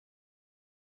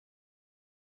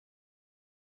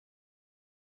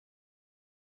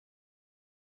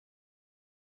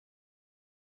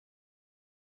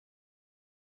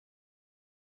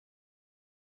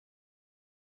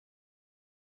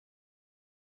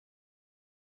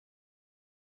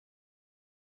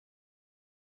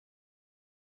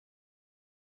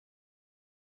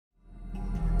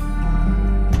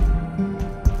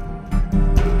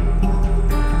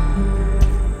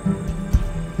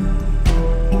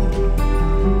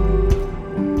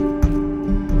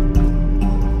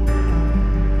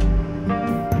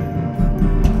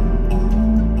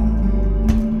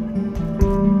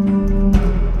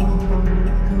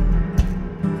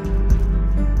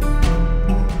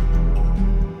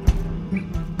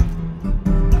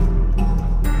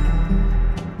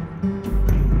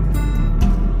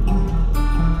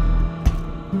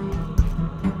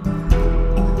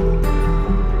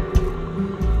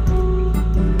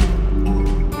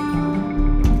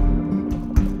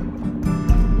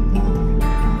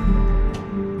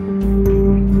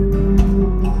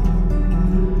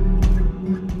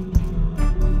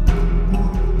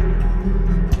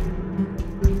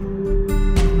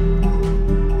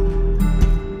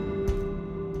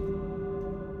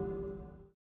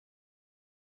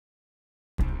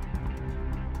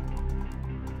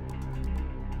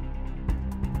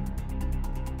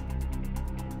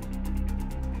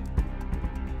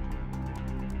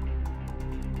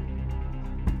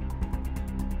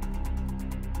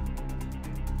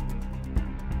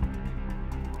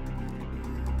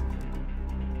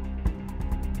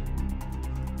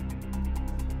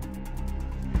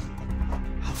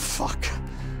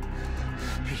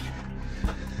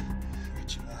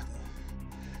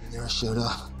showed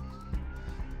up.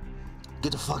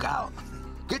 Get the fuck out.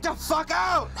 Get the fuck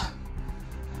out!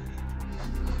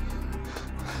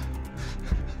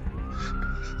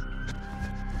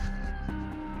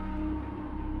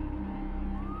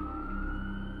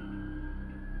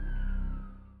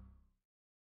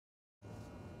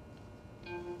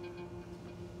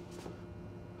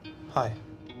 Hi.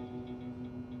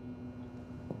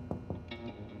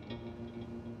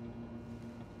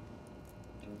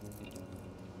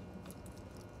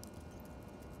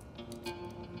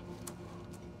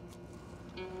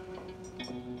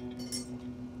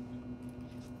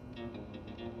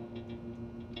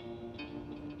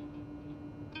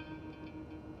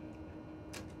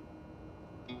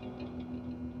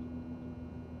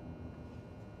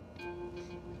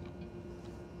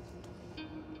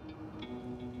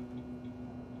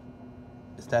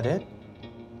 Is that it?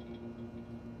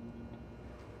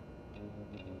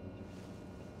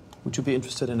 Would you be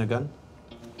interested in a gun?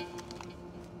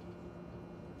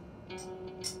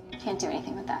 Can't do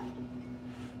anything with that.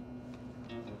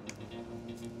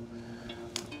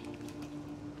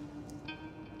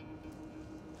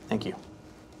 Thank you.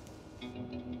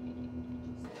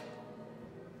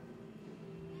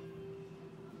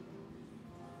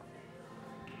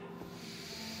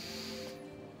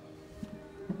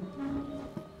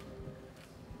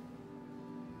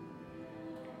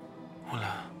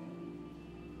 Hola.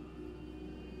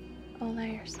 Hola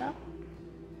yourself.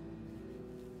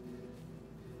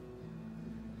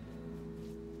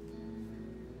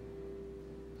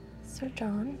 Sir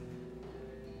John,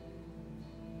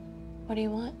 what do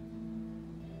you want?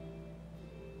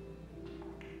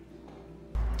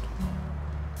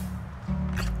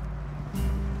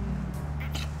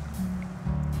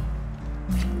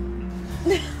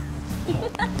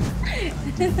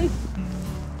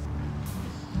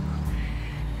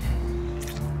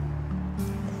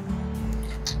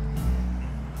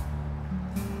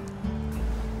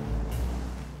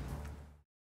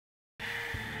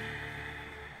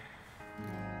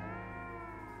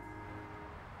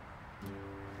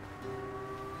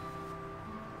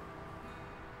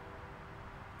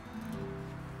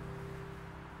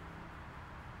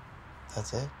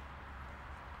 That's it?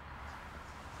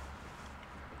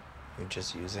 You're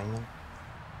just using them?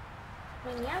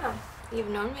 I mean, yeah, you've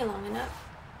known me long enough.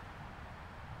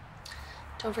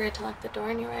 Don't forget to lock the door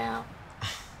on your way out.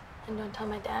 And don't tell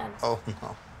my dad. Oh,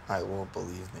 no. I won't,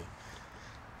 believe me.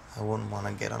 I wouldn't want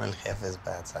to get on El Jefe's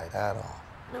bad side at all.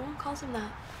 No one calls him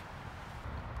that.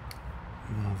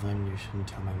 Well, then you shouldn't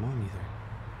tell my mom either.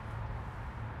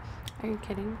 Are you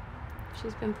kidding?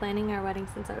 She's been planning our wedding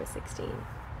since I was 16.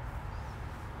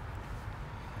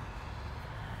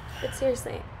 But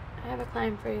seriously, I have a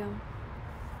client for you.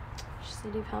 She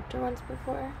said you've helped her once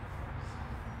before.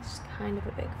 She's kind of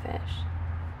a big fish.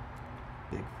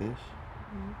 Big fish?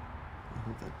 Mm-hmm. I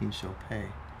hope that means she'll pay.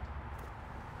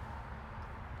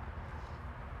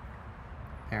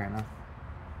 Fair enough.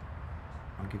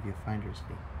 I'll give you a finder's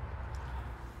fee.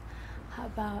 How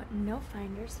about no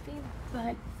finder's fee,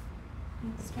 but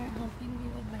you start helping me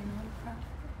with my nonprofit?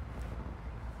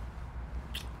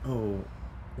 Oh,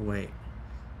 wait.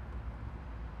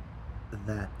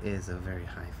 That is a very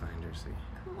high finder's fee.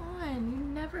 Come on, you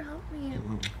never help me.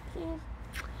 Please.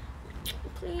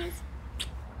 Please.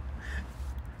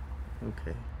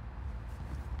 Okay.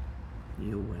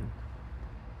 You win.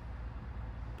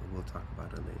 But we'll talk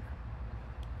about it later.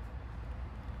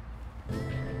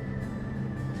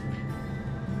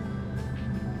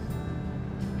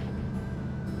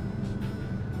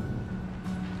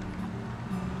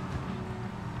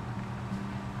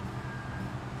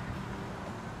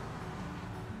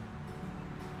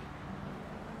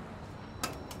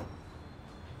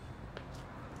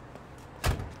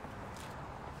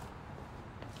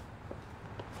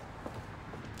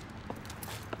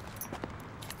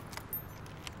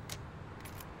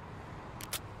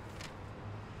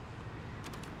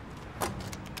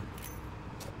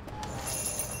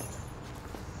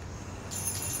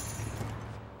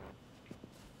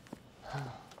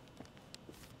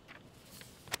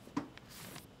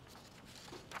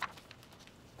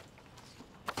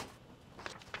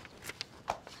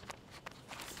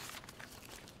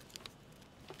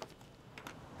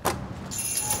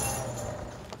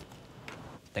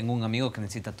 Tengo un amigo que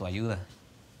necesita tu ayuda.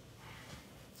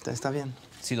 ¿Está bien?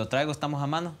 Si lo traigo, ¿estamos a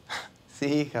mano?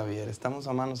 Sí, Javier, estamos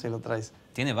a mano si lo traes.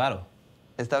 Tiene varo.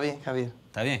 Está bien, Javier.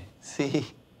 ¿Está bien?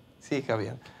 Sí, sí,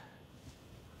 Javier.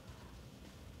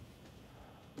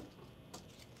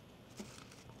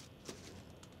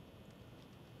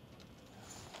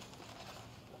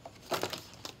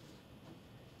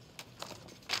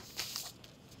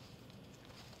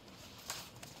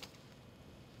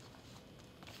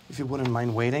 If you wouldn't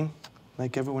mind waiting,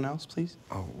 like everyone else, please.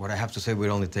 Oh, what I have to say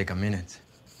will only take a minute.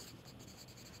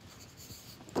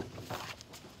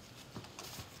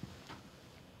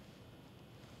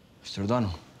 Mr.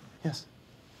 O'Donnell. Yes.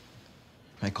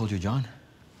 I called you John.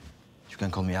 You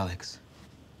can call me Alex.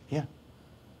 Yeah.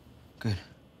 Good.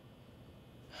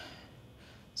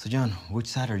 So, John, which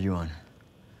side are you on?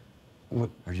 What?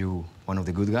 Are you one of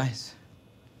the good guys?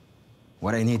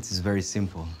 What I need is very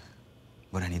simple,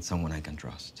 but I need someone I can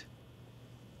trust.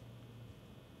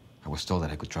 I was told that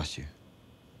I could trust you.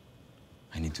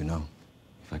 I need to know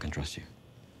if I can trust you.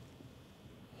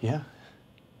 Yeah.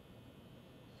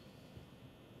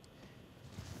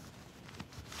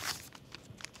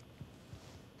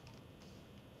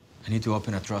 I need to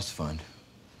open a trust fund.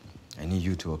 I need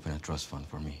you to open a trust fund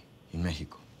for me in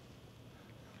Mexico.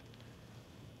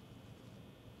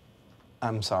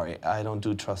 I'm sorry, I don't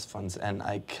do trust funds, and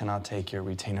I cannot take your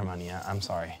retainer money. I'm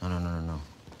sorry. No.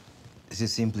 This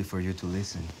is simply for you to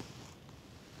listen.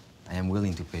 I am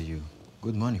willing to pay you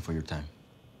good money for your time.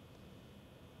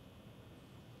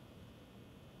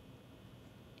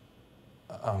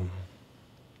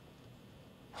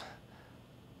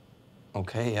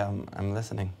 Okay, I'm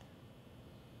listening.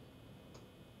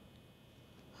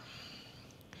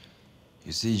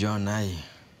 You see, John, I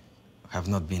have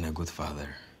not been a good father.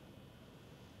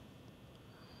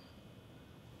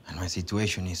 And my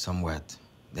situation is somewhat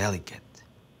delicate,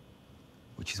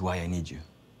 which is why I need you.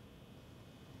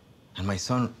 And my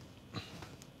son,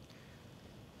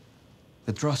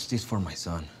 the trust is for my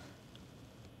son.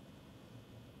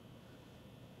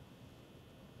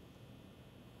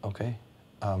 Okay.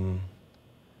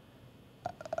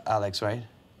 Alex, right?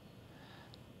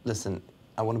 Listen,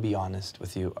 I want to be honest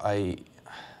with you. I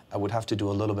would have to do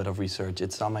a little bit of research.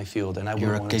 It's not my field, and I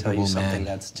wouldn't want to tell you something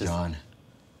that's just... John.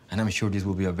 And I'm sure this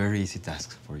will be a very easy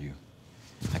task for you.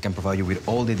 I can provide you with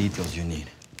all the details you need.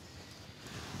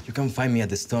 You can find me at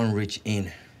the Stone Ridge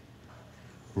Inn,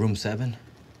 room 7.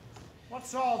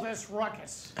 What's all this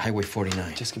ruckus? Highway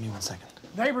 49. Just give me 1 second.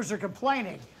 Neighbors are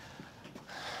complaining.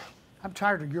 I'm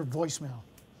tired of your voicemail.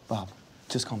 Bob,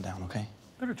 just calm down, okay?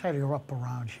 Better tidy her up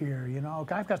around here, you know?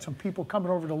 I've got some people coming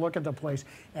over to look at the place,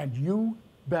 and you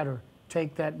better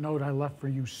take that note I left for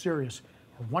you serious.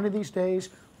 Or one of these days,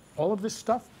 all of this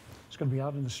stuff is going to be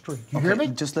out in the street. You hear me?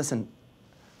 Just listen.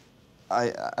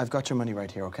 I've got your money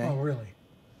right here, okay? Oh, really?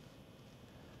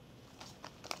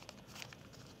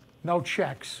 No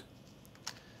checks.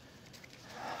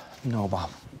 No, Bob.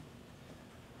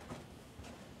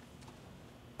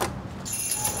 Really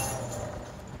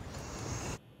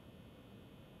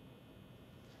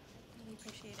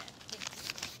appreciate it.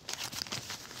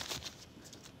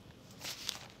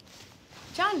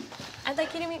 John, I'd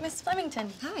like you to meet Miss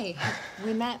Flemington. Hi.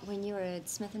 We met when you were at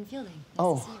Smith and Fielding. Nice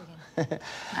Oh. to see you again.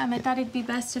 I thought it'd be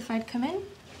best if I'd come in.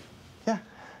 Yeah.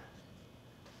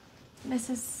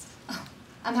 Mrs.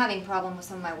 I'm having a problem with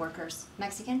some of my workers.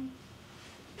 Mexican?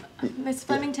 Miss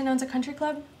Flemington owns a country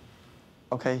club.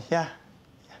 Okay, yeah.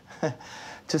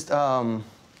 Just tell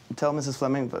Mrs.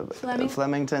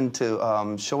 Flemington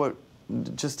to show her,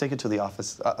 just take it to the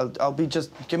office. I'll be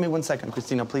just, give me 1 second,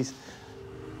 Christina, please.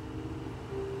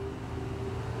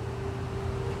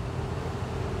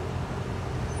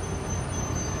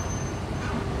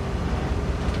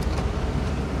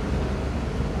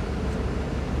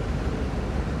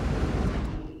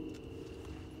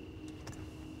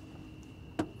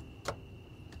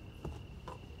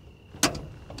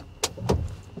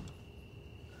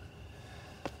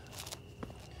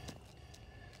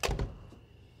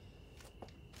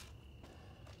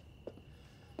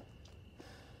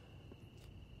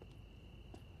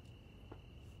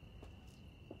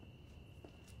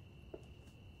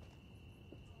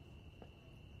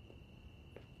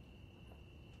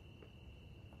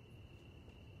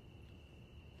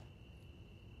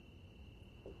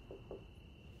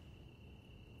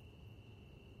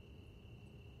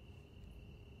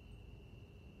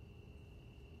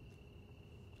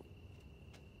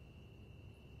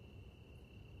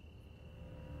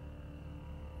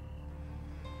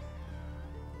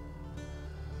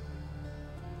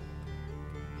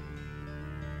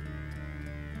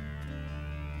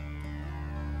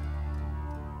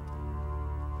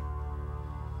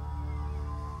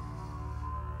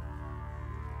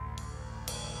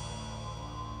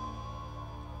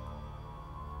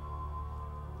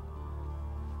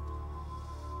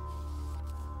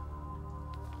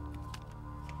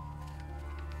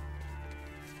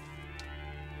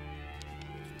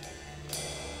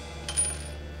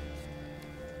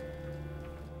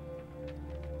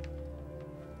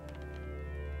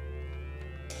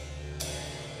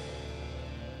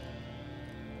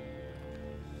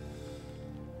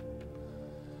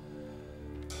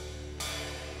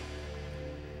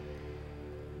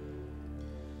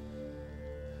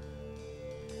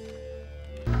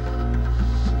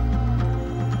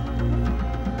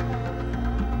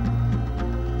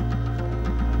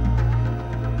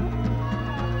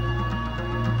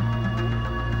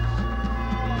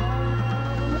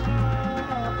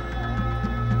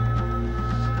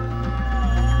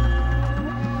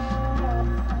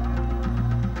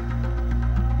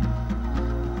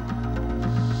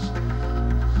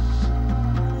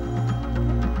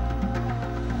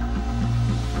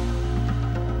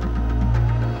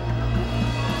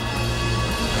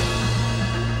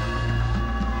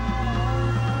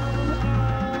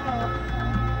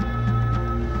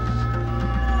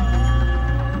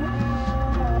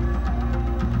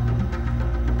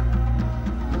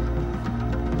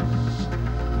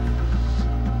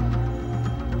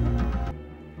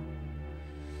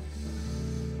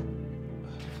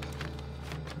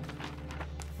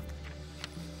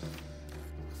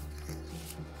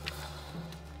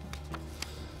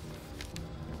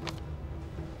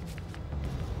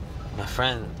 My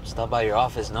friend stopped by your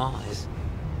office, no? Is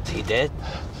he dead?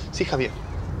 See, Javier.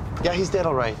 Yeah, he's dead,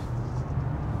 all right.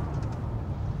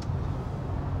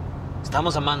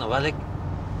 Estamos a mano, ¿vale?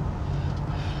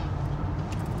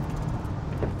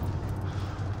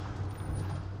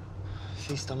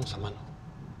 Sí, estamos a mano.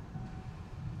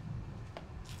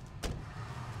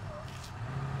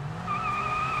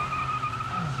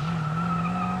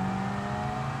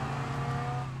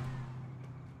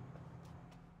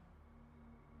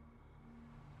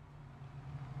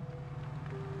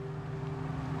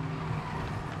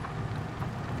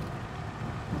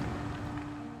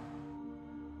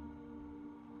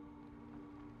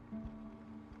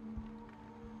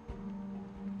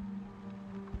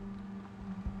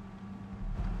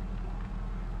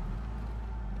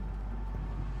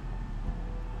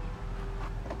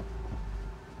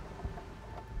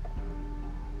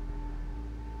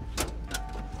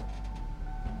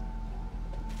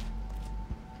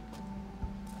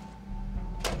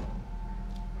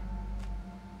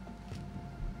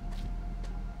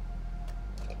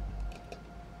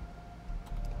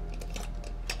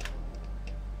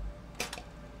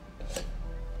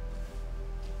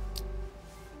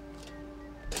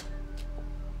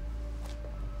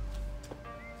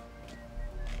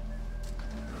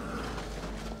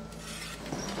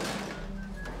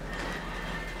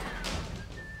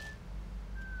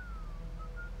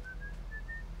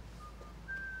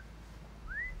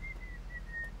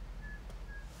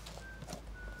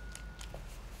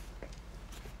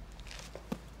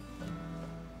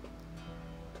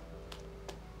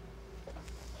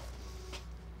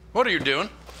 What are you doing?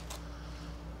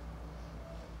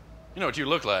 You know what you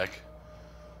look like.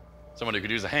 Somebody who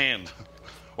could use a hand.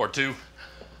 Or two.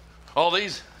 All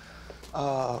these?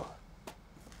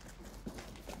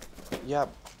 Yeah.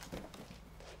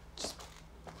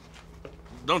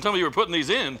 Don't tell me you were putting these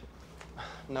in.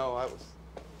 No, I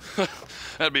was...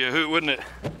 That'd be a hoot, wouldn't it?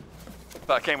 If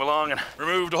I came along and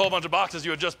removed a whole bunch of boxes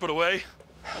you had just put away.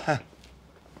 Of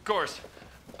course,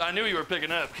 I knew you were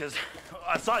picking up because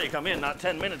I saw you come in not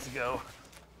 10 minutes ago.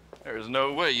 There's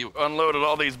no way you unloaded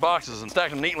all these boxes and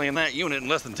stacked them neatly in that unit in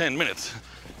less than 10 minutes.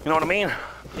 You know what I mean?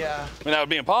 Yeah. I mean, that would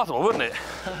be impossible, wouldn't it?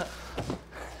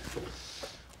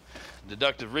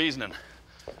 Deductive reasoning.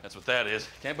 That's what that is.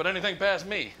 Can't put anything past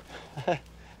me. Is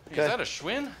that a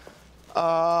Schwinn?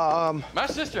 My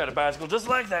sister had a bicycle just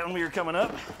like that when we were coming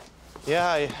up.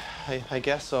 Yeah, I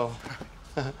guess so.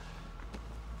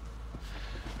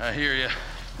 I hear you.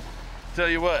 Tell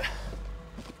you what,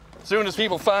 as soon as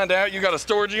people find out you got a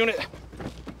storage unit,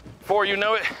 before you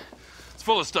know it, it's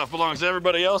full of stuff belongs to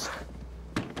everybody else.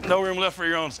 No room left for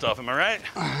your own stuff, am I right?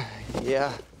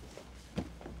 Yeah.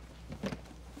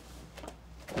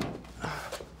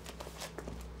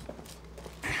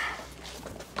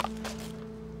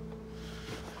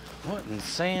 What in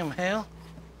Sam hell?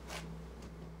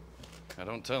 Now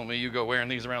don't tell me you go wearing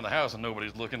these around the house and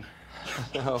nobody's looking.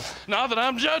 No. Not that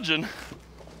I'm judging.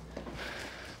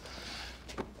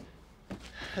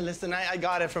 Listen, I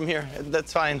got it from here.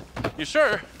 That's fine. You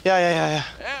sure? Yeah.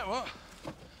 Yeah, well,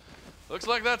 looks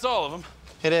like that's all of them.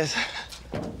 It is.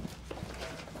 Let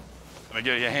me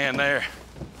give you a hand there.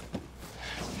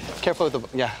 Careful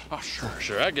with the... Yeah. Oh,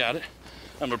 sure, I got it.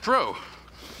 I'm a pro.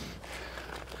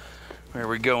 Where are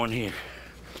we going here?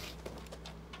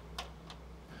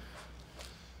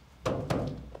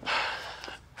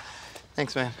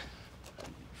 Thanks, man.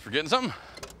 Forgetting something?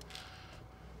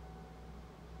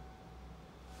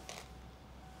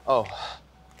 Oh.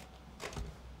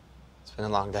 It's been a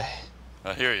long day.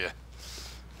 I hear you.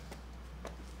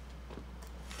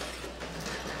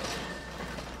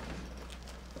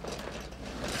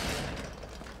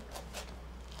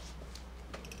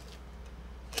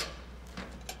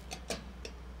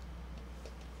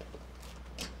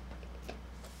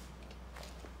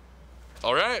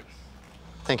 All right.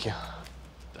 Thank you.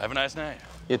 Have a nice night.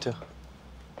 You too.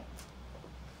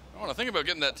 I want to think about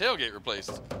getting that tailgate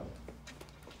replaced.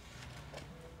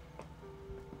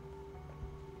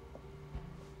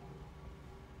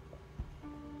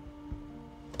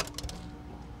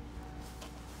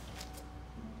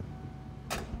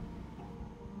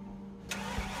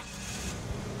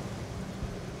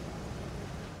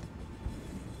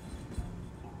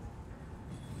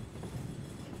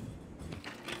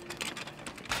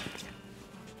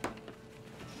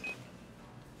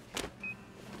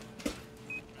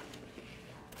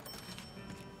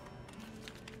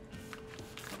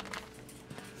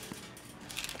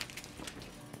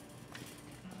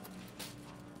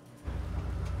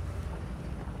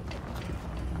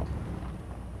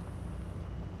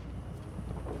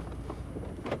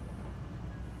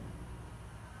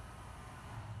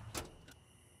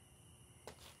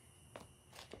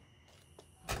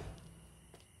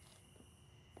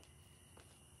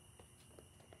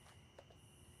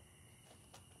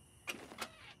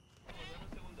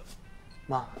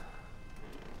 Ma.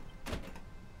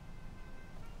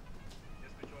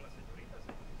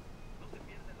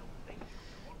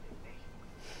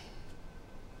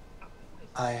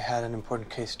 I had an important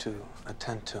case to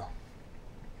attend to.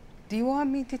 Do you want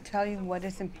me to tell you what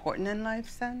is important in life,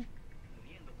 son?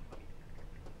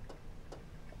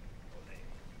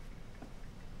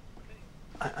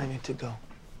 I need to go.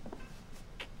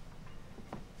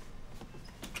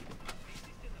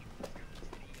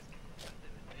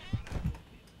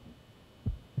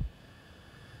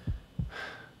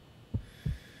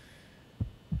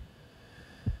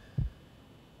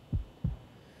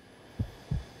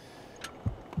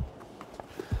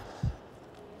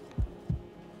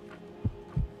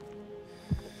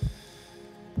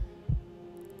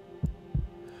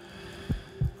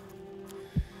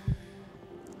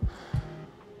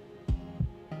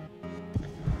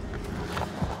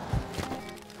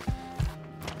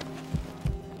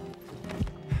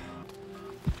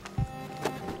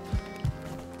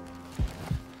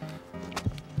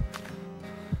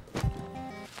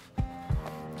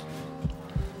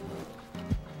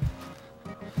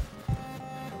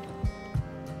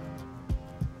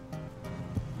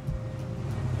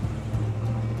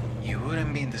 You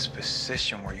wouldn't be in this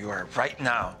position where you are right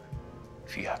now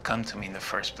if you had come to me in the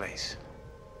first place.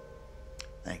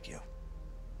 Thank you.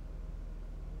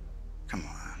 Come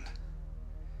on.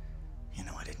 You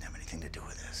know I didn't have anything to do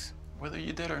with this. Whether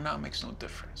you did or not makes no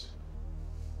difference.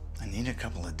 I need a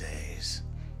couple of days.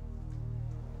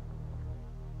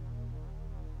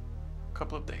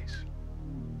 Couple of days.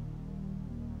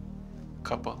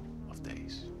 Couple of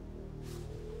days.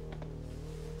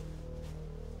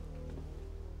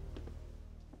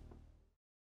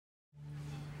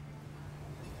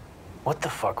 What the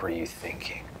fuck were you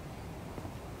thinking?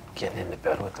 Getting into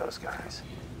bed with those guys?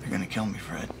 They're gonna kill me,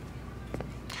 Fred.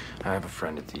 I have a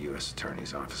friend at the U.S.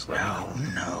 Attorney's office. No.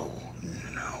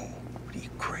 What are you,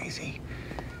 crazy?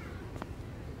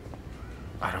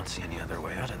 I don't see any other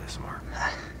way out of this, Mark.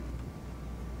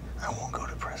 I won't go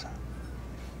to prison.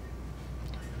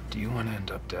 Do you want to end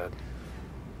up dead?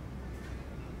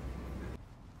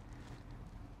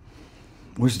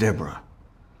 Where's Deborah?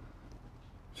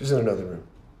 She's in another room,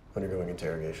 undergoing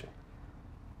interrogation.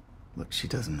 Look, she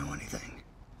doesn't know anything.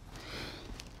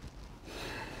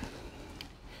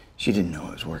 She didn't know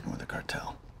I was working with the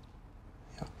cartel.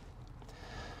 Yeah.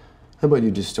 How about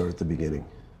you just start at the beginning?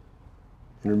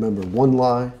 And remember, one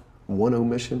lie, one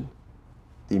omission,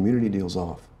 the immunity deal's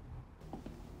off.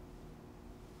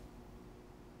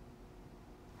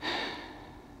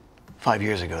 Five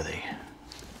years ago, they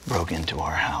broke into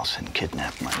our house and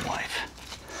kidnapped my wife.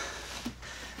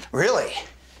 Really?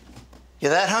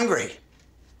 You're that hungry?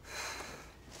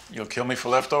 You'll kill me for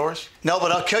leftovers? No,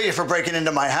 but I'll kill you for breaking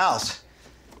into my house.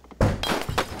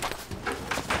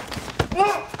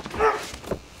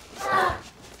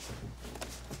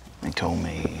 They told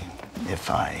me if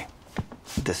I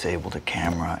disabled a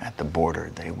camera at the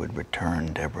border, they would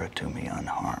return Deborah to me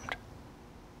unharmed.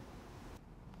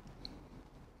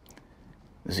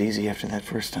 It was easy after that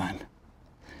first time.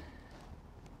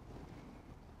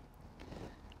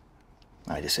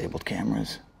 I disabled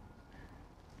cameras.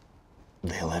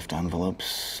 They left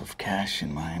envelopes of cash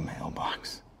in my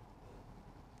mailbox.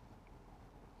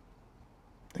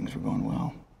 Things were going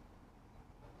well.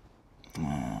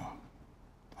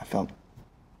 I felt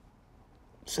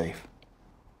safe.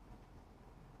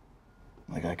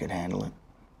 Like I could handle it.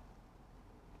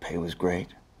 Pay was great.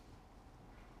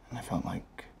 And I felt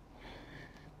like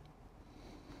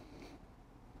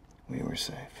we were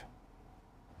safe.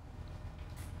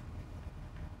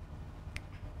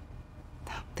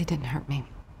 They didn't hurt me.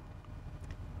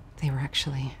 They were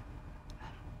actually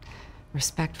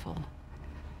respectful.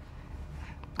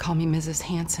 Call me Mrs.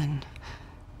 Hanson.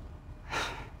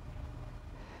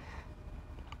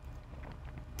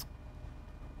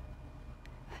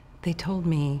 They told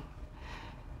me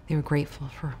they were grateful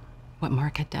for what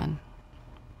Mark had done.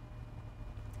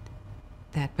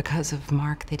 That because of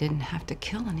Mark, they didn't have to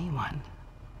kill anyone.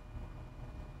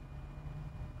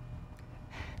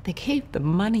 They gave the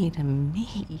money to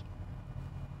me.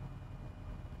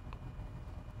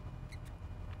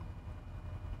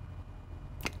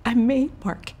 I made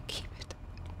Mark keep it.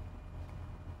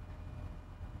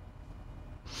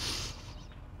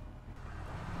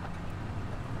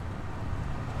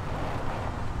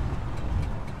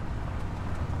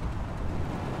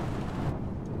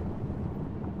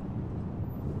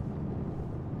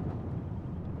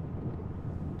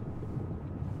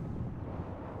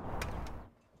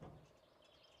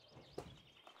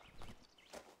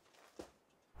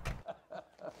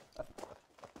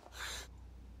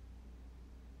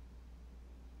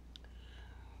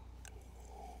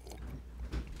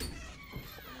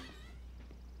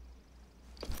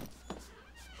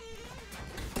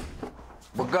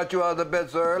 What got you out of bed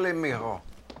so early, mijo?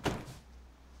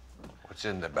 What's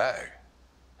in the bag?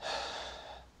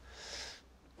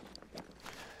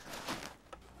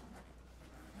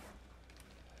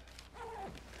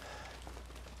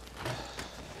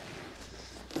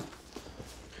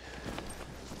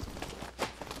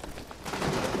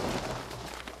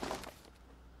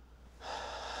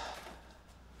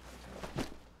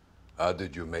 How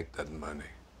did you make that money?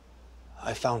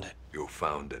 I found it. You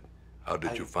found it. How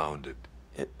did you found it?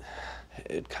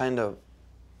 It kind of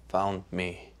found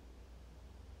me.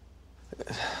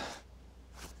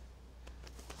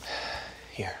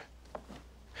 Here.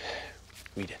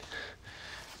 Read it.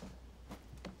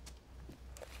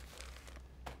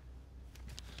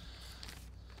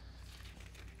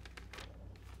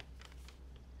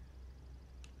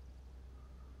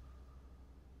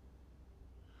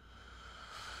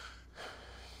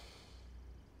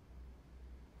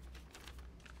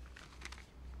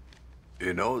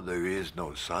 You know there is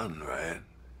no sun, right?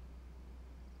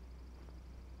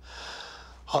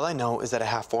 All I know is that I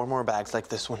have 4 more bags like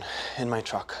this one in my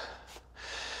truck.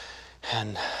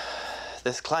 And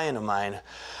this client of mine,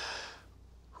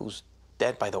 who's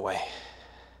dead, by the way,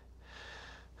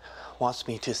 wants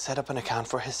me to set up an account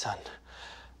for his son,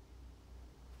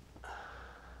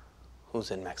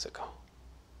 who's in Mexico.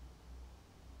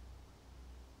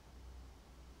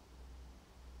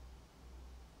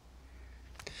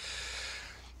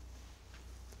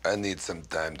 I need some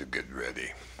time to get ready.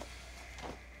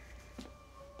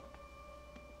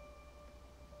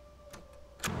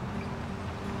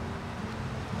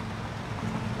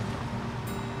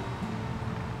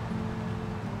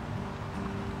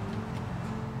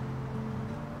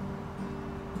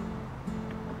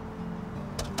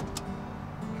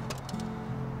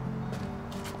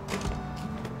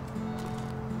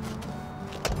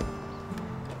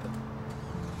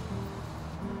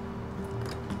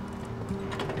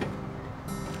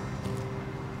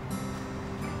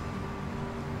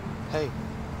 Hey.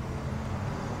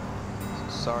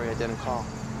 Sorry I didn't call.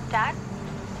 Dad?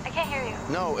 I can't hear you.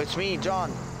 No, it's me,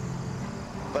 John.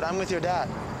 But I'm with your dad.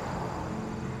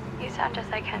 You sound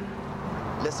just like him.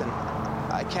 Listen,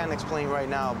 I can't explain right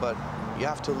now, but you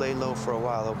have to lay low for a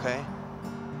while, okay?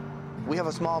 We have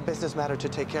a small business matter to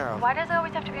take care of. Why does it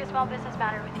always have to be a small business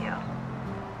matter with you?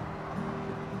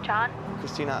 John?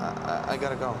 Christina, I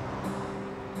gotta go.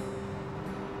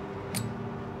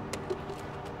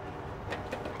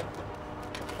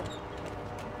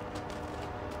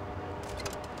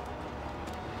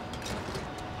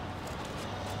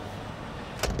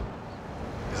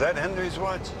 Is that Henry's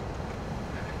watch?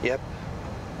 Yep.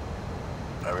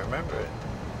 I remember it.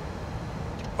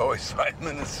 Oh, it's 5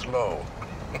 minutes slow.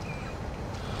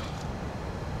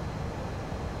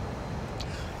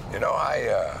 You know,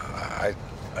 I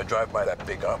drive by that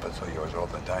big office of yours all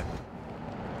the time.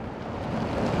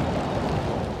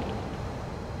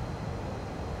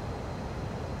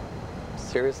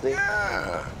 Seriously?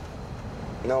 Yeah.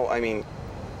 No, I mean,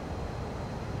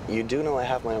 you do know I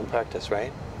have my own practice,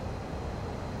 right?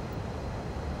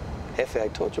 Jefe, I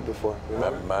told you before,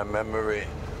 remember? My memory.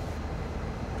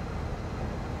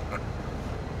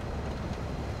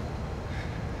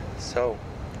 So,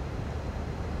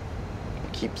 you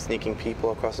keep sneaking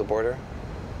people across the border,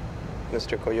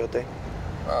 Mr. Coyote?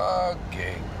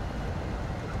 Okay.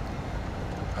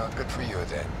 Well, good for you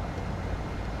then.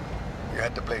 You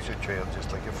had to blaze your trail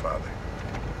just like your father.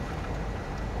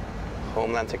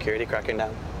 Homeland Security cracking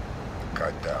down?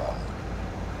 Cartel.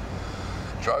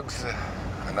 Drugs,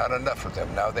 not enough of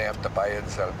them. Now they have to buy and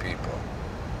sell people.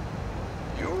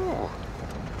 You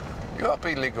help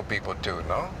illegal people too,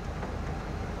 no?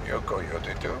 You're a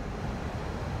coyote too?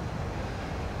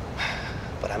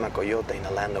 But I'm a coyote in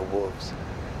the land of wolves.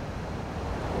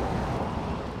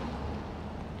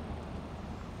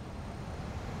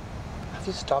 Have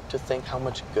you stopped to think how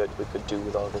much good we could do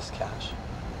with all this cash?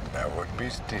 That would be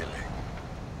stealing.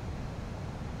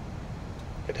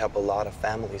 It'd help a lot of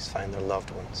families find their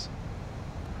loved ones.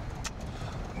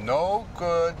 No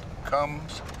good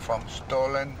comes from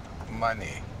stolen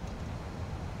money.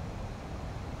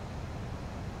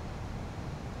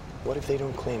 What if they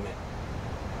don't claim it?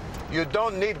 You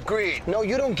don't need greed. No,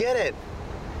 you don't get it.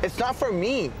 It's not for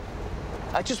me.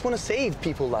 I just want to save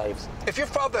people's lives. If your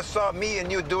father saw me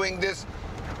and you doing this,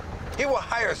 he will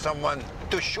hire someone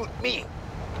to shoot me.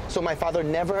 So my father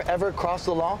never, ever crossed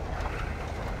the law?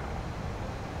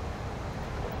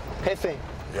 Jefe.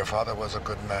 Your father was a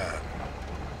good man.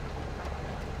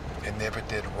 He never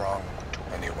did wrong to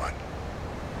anyone.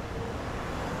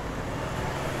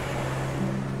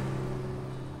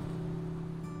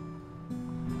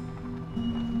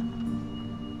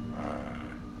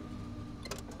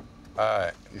 All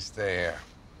right, you stay here.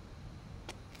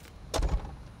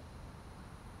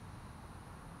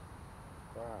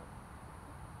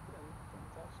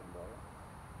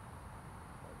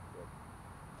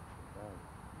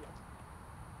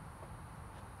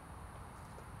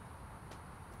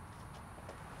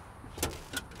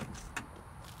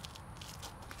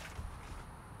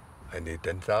 I need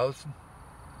 10,000.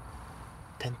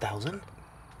 10,000?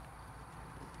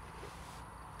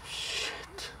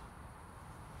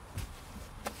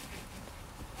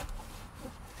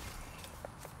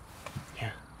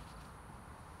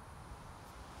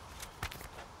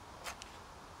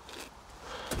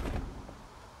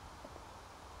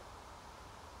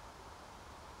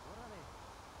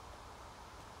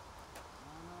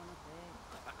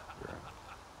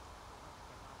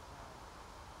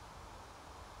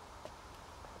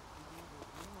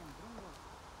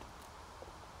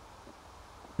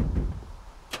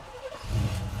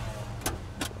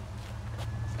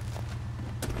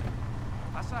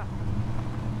 Pasa.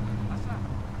 Pasa.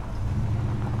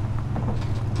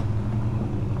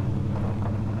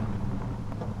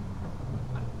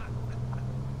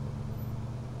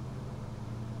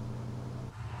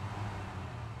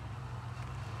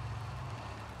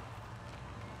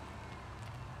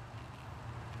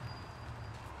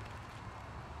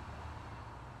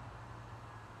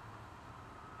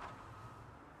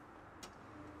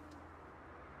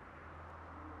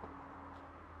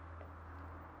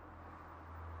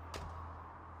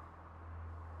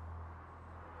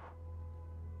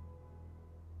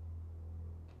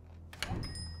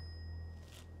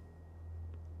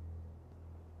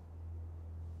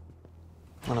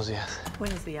 Buenos días.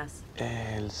 Buenos días.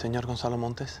 ¿El señor Gonzalo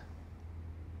Montes?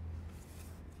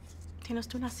 ¿Tienes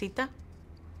tú una cita?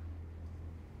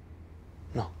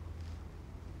 No.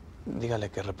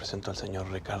 Dígale que represento al señor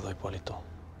Ricardo Hipólito.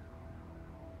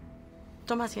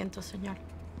 Toma asiento, señor.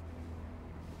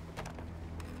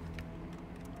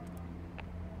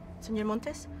 Señor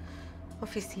Montes,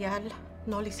 oficial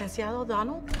no licenciado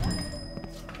Donald.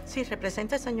 Sí,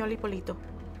 representa al señor Hipólito.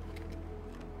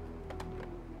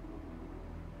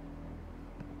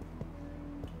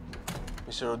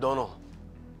 Mr. O'Donnell.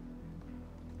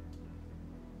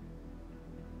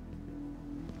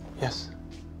 Yes.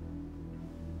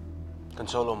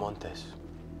 Gonzalo Montes.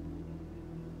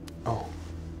 Oh.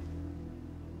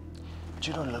 But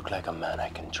you don't look like a man I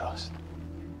can trust.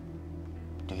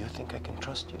 Do you think I can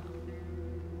trust you?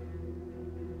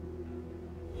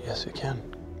 Yes, we can.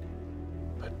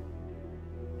 But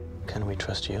can we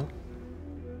trust you?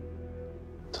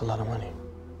 It's a lot of money.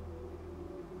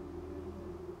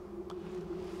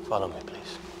 Follow me,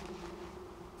 please.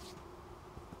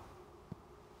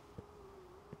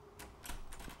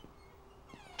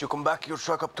 You come back your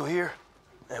truck up to here,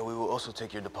 and we will also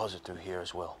take your deposit through here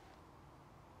as well.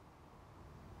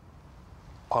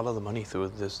 All of the money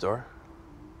through this door?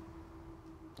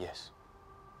 Yes.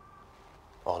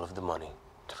 All of the money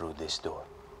through this door.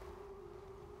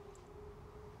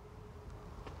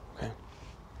 Okay?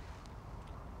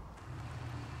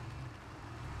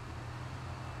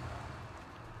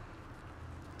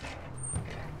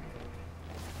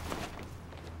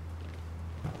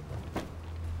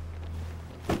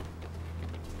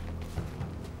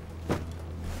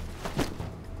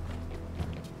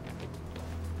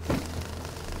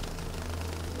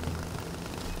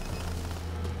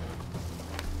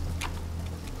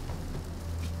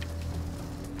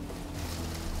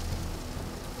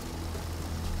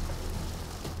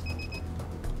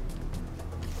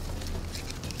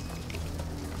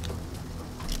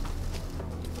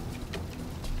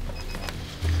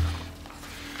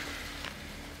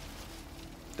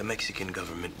 The Mexican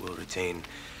government will retain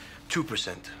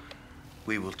 2%.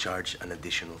 We will charge an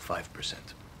additional 5%.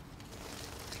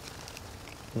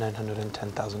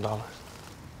 $910,000.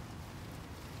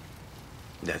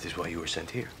 That is why you were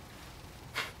sent here.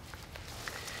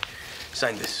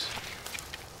 Sign this.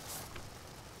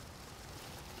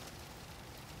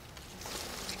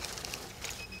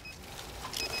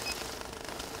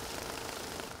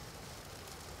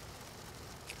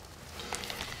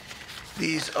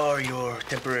 These are your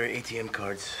temporary ATM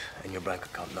cards and your bank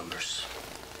account numbers.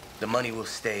 The money will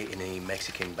stay in a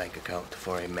Mexican bank account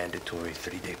for a mandatory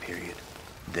 30-day period.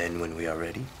 Then, when we are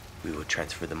ready, we will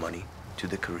transfer the money to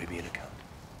the Caribbean account.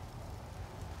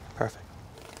 Perfect.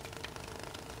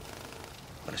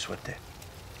 Buena suerte.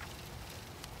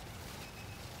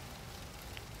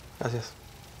 Gracias.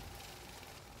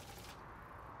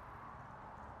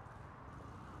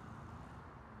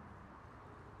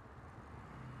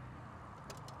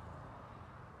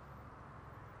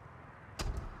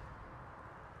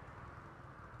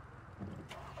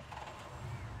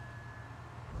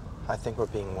 I think we're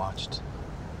being watched.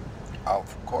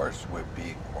 Of course we're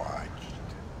being watched.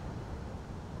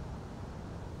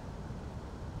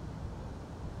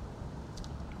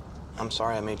 I'm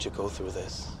sorry I made you go through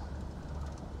this.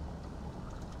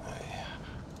 I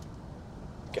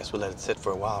guess we'll let it sit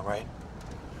for a while, right?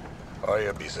 Oh,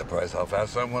 you'll be surprised how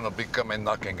fast someone will be coming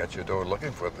knocking at your door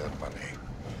looking for that money.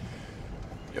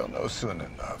 You'll know soon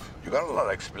enough. You got a lot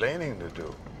of explaining to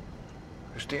do.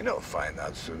 Christina will find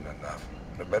out soon enough.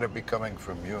 It better be coming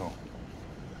from you.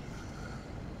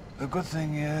 The good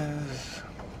thing is,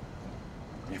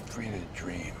 you're free to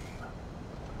dream.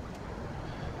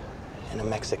 In a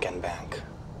Mexican bank.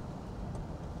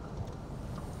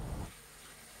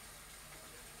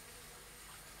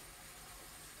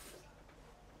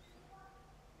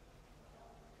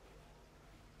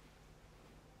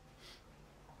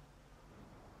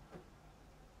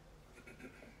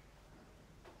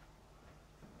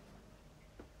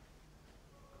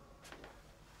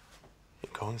 You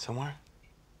going somewhere?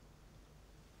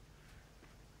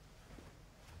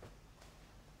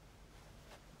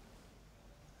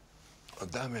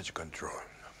 Damage control.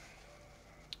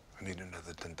 I need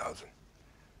another 10,000.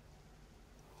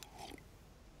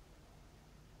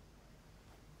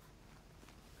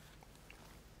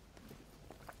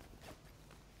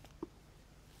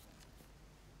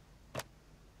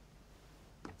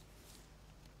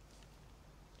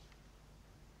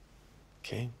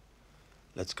 Okay,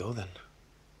 let's go then.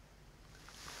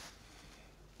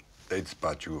 They'd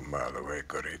spot you a mile away,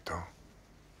 Corito.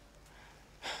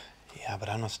 Yeah, but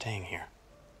I'm not staying here.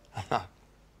 I'm not.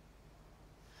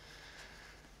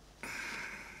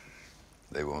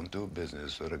 They won't do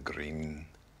business with a green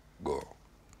go.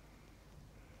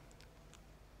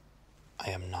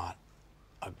 I am not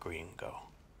a gringo.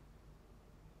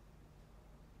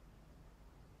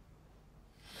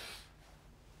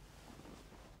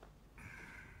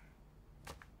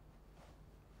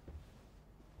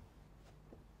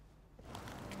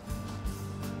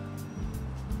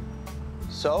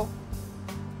 So?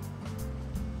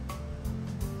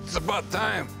 It's about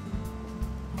time.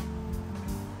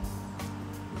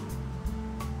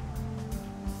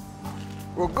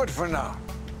 We're good for now.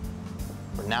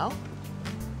 For now?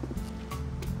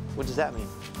 What does that mean?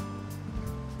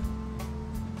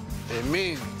 It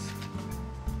means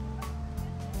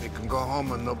we can go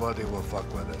home and nobody will fuck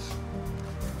with us.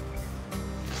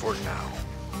 For now.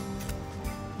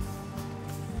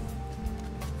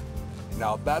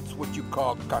 Now that's what you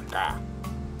call caca.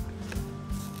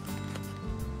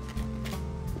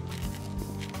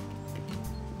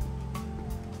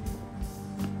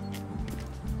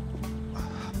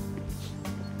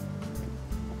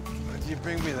 What'd you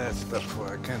bring me that stuff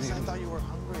for? I can't even... I thought you were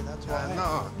hungry, that's why. I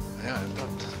know. Yeah,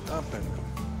 don't dump in them.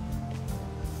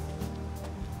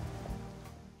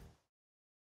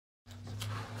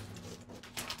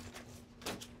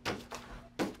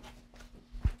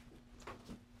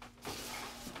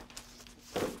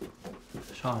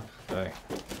 Sean. Hey.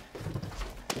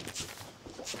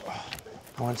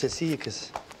 I wanted to see you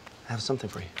because I have something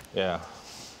for you. Yeah.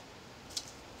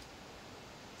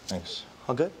 Thanks.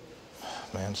 All good?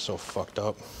 Man, so fucked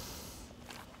up.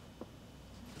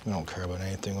 We don't care about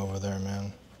anything over there,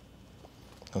 man.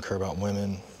 Don't care about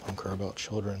women. Don't care about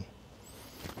children.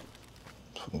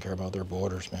 Fucking care about their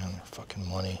borders, man. Their fucking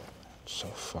money. It's so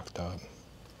fucked up.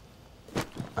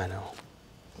 I know.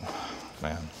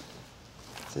 Man.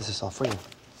 This is all for you.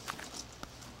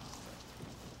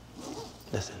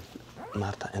 Listen,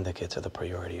 Marta and the kids are the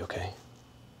priority, okay?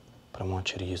 But I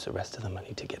want you to use the rest of the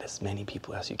money to get as many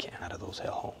people as you can out of those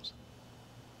hell homes.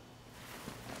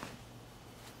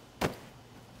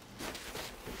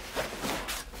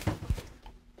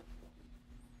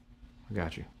 I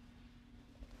got you.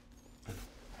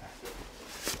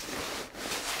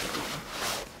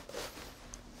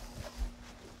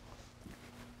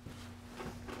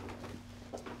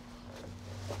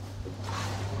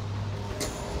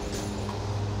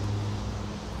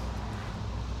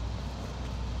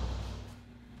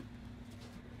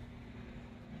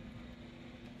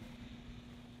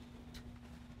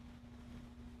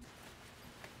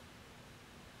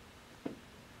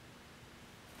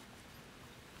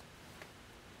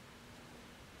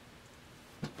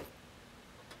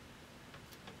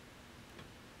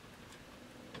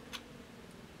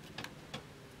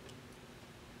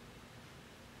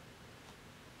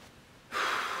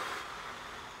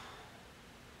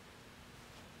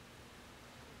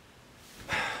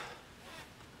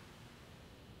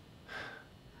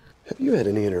 Have you had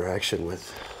any interaction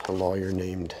with a lawyer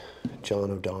named John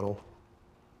O'Donnell?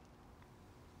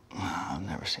 I've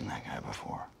never seen that guy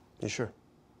before. You sure?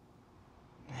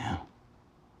 Yeah.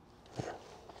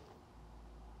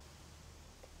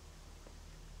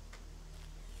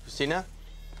 Christina?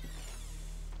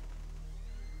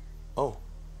 Oh.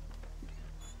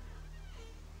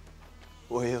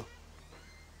 Who are you?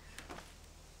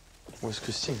 Where's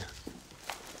Christina?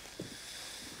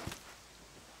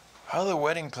 How are the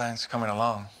wedding plans coming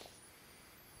along?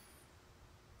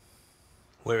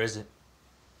 Where is it?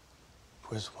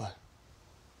 Where's what?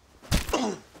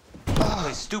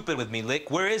 Play stupid with me,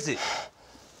 Lick. Where is it?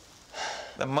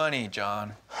 The money,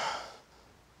 John.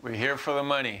 We're here for the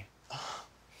money.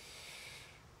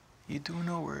 You do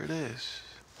know where it is,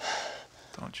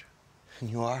 don't you? And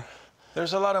you are?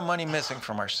 There's a lot of money missing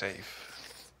from our safe.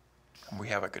 And we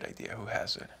have a good idea who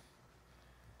has it.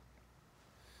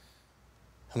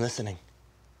 I'm listening.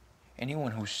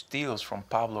 Anyone who steals from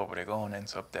Pablo Obregón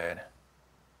ends up dead.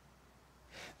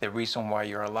 The reason why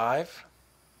you're alive?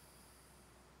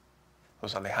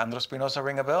 Does Alejandro Espinosa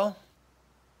ring a bell?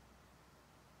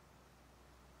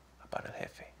 About El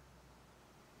Jefe.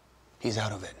 He's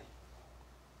out of it.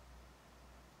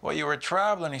 While you were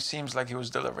traveling, it seems like he was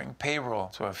delivering payroll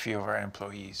to a few of our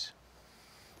employees.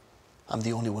 I'm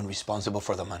the only one responsible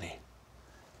for the money.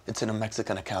 It's in a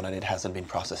Mexican account and it hasn't been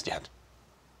processed yet.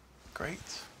 Great.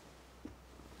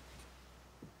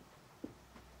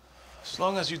 As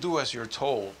long as you do as you're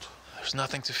told, there's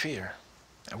nothing to fear.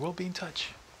 And we'll be in touch.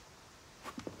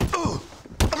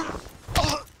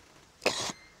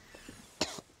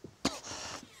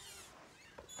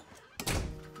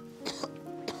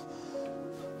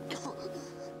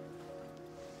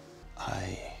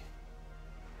 I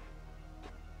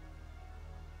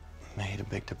made a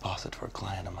big deposit for a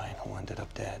client of mine who ended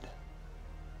up dead.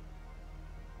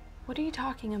 What are you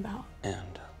talking about?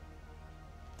 And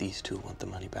these two want the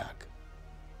money back.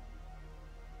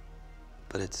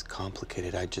 But it's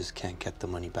complicated. I just can't get the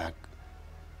money back.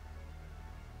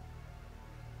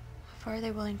 How far are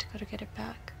they willing to go to get it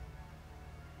back?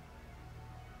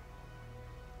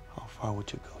 How far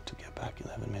would you go to get back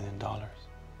 $11 million?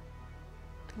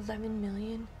 11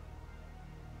 million?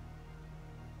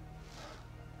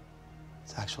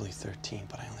 It's actually 13,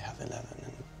 but I only have 11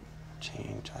 and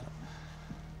change. I don't...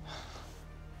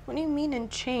 What do you mean in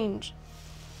change?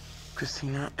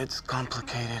 Christina, it's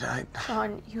complicated.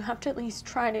 John, you have to at least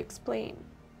try to explain.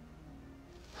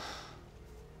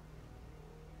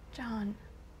 John.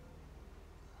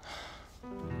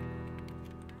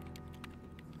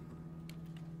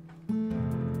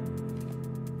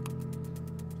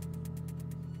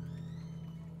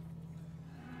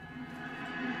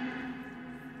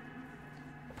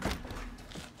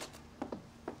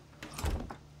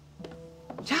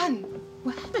 John,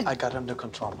 what happened? I got it under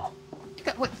control, Mom.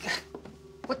 What?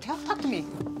 Talk to me.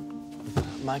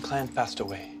 My client passed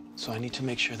away, so I need to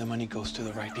make sure the money goes to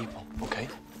the right people, okay?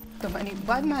 The money?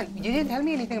 What money? You didn't tell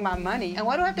me anything about money. And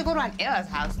why do I have to go to Aunt Edda's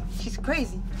house? She's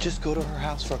crazy. Just go to her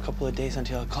house for a couple of days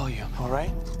until I call you, all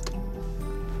right?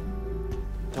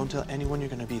 Don't tell anyone you're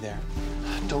gonna be there.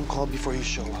 Don't call before you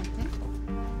show up.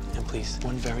 And please,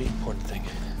 one very important thing.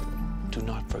 Do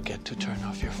not forget to turn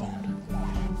off your phone.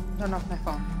 Turn off my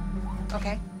phone.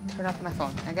 Okay, turn off my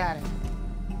phone. I got it.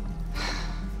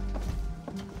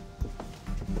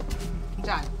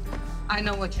 John, I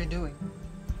know what you're doing.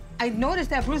 I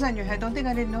noticed that bruise on your head. Don't think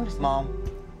I didn't notice it. Mom,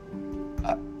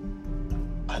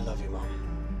 I love you, Mom.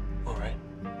 All right?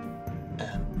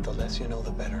 And the less you know,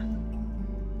 the better.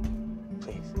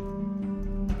 Please.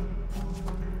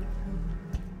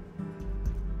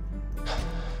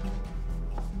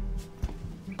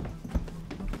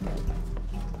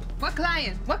 What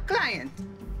client? What client?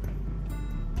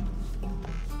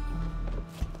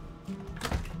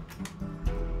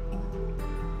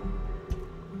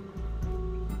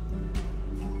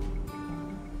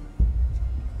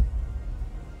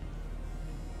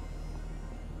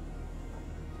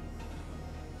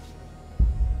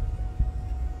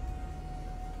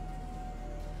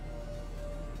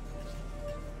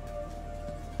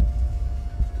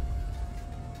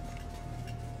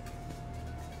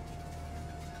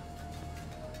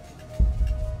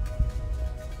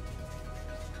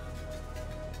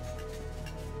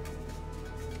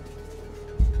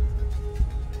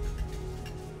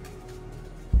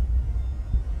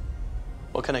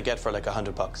 What can I get for like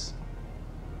 $100?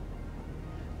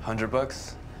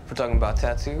 $100? We're talking about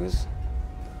tattoos?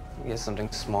 We get something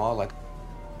small, like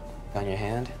on your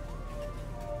hand.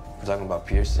 We're talking about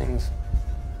piercings.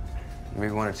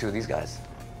 Maybe one or two of these guys.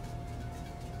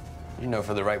 You know,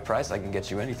 for the right price, I can get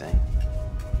you anything.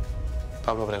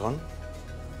 Pablo Obregón?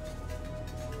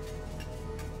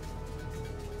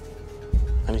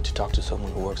 I need to talk to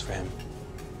someone who works for him.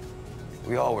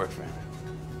 We all work for him.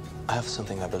 I have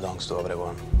something that belongs to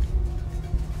Obregón.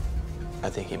 I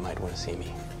think he might want to see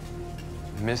me.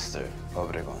 Mr.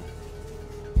 Obregon.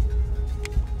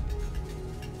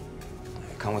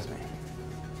 Come with me.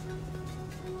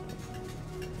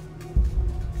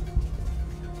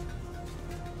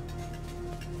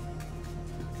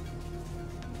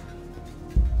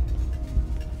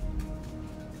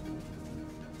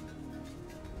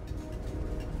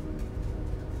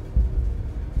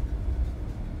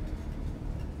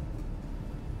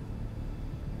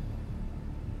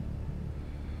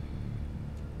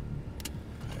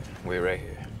 We're right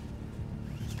here.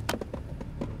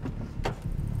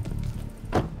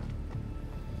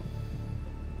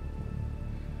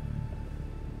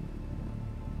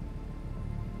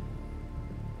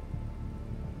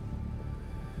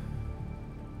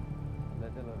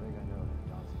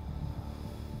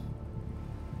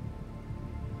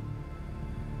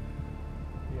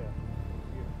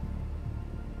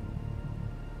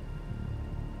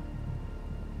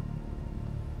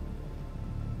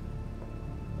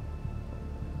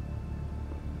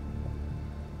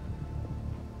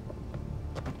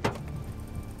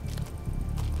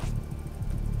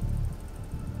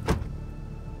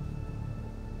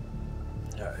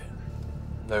 All right.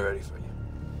 They're ready for you.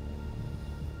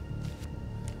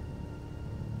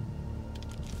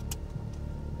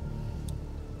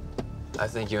 I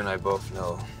think you and I both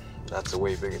know that's a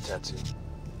way bigger tattoo.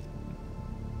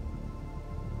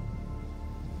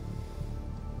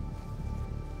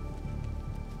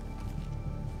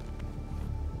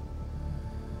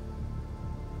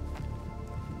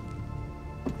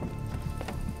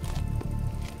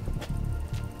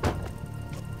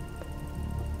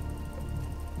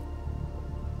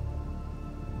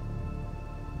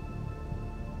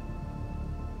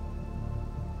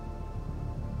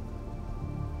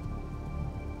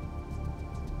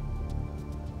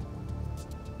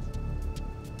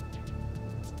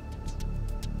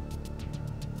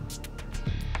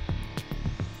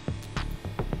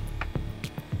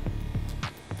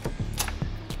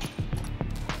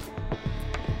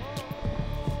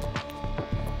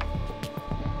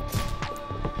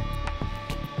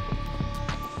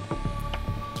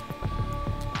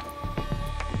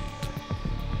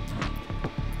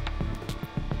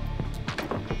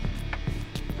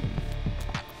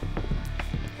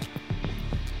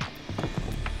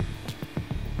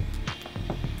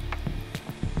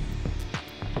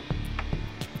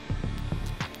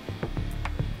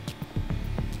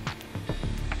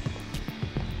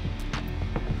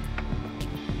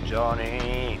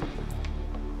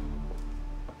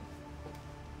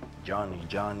 Johnny.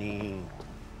 Johnny.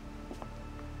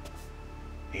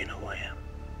 You know who I am?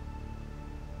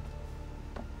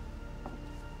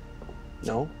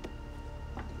 No.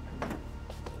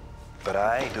 But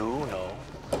I do know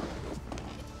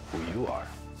who you are.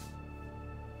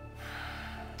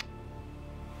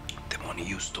 The money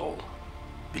you stole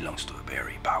belongs to a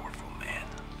very powerful man.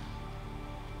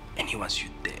 And he wants you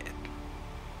dead.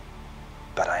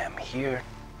 But I am here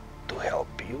to help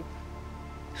you.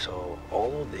 So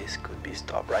all of this could be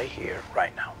stopped right here,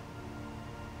 right now.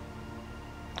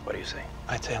 What do you say?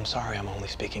 I'd say I'm sorry, I'm only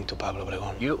speaking to Pablo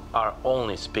Obregon. You are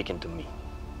only speaking to me.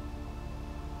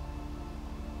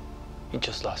 You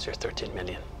just lost your 13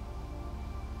 million.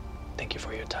 Thank you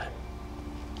for your time.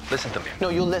 Listen to me. No,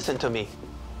 you listen to me.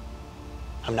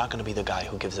 I'm not gonna be the guy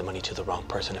who gives the money to the wrong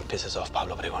person and pisses off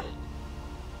Pablo Obregon.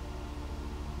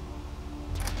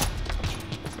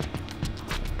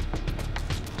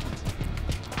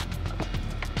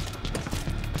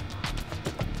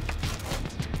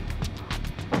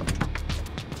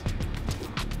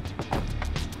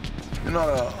 You're not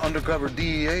an undercover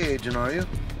DEA agent, are you?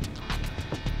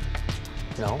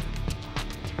 No.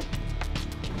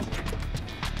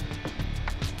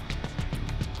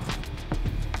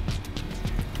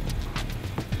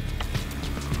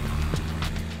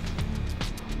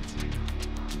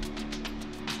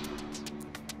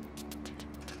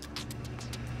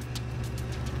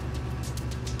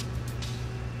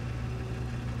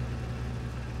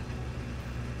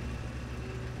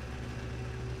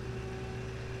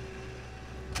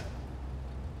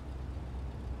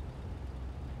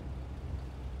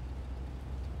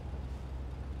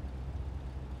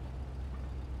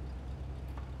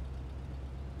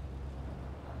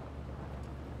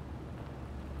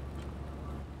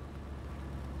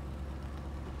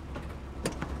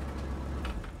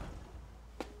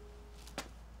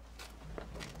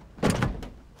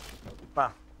 Come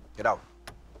on, get out.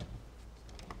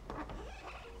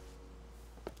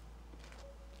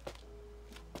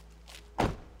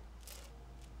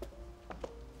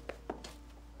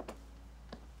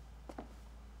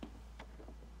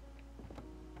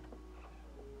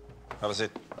 Have a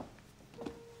seat.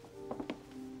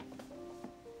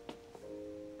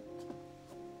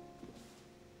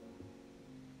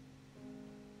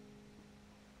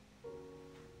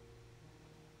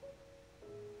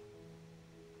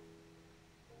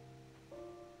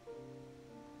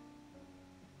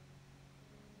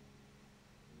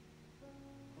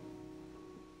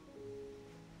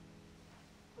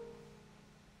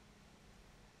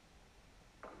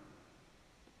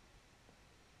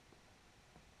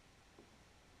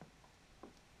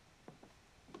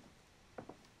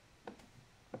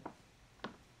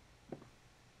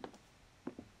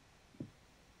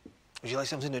 Would you like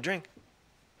something to drink?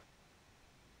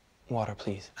 Water,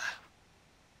 please.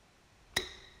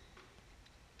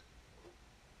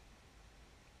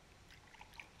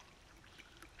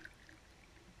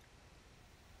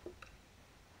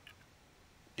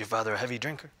 Your father a heavy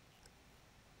drinker?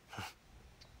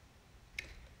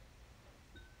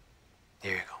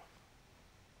 Here you go.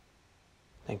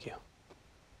 Thank you.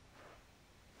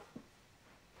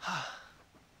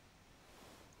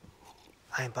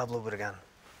 I am Pablo Bergan.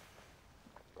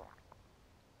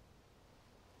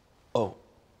 Oh,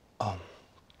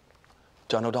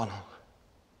 John O'Donnell.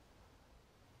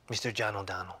 Mr. John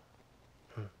O'Donnell.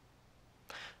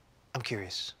 I'm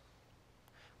curious.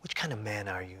 Which kind of man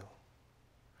are you?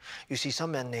 You see,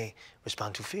 some men, they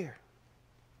respond to fear.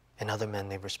 And other men,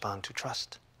 they respond to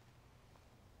trust.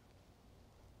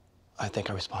 I think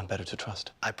I respond better to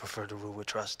trust. I prefer to rule with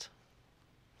trust.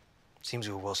 Seems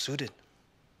we were well suited.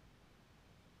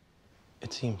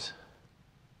 It seems.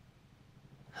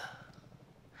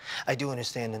 I do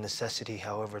understand the necessity,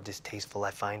 however distasteful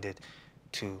I find it,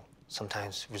 to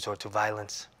sometimes resort to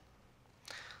violence.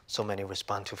 So many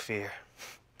respond to fear.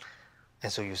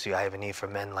 And so you see, I have a need for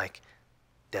men like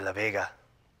De La Vega.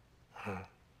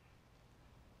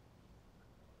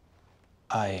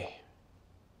 I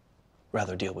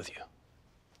rather deal with you.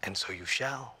 And so you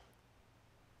shall.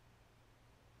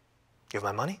 You have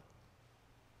my money?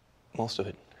 Most of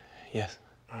it, yes.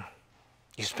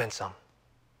 You spent some.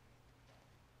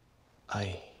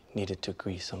 I needed to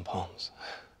grease some palms.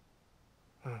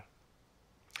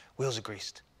 Wheels are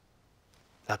greased,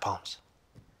 not palms.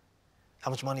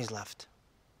 How much money's left?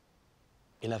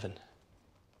 11.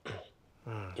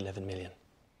 11 million.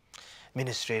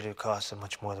 Administrative costs are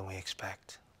much more than we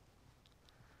expect.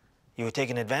 You were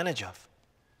taken advantage of.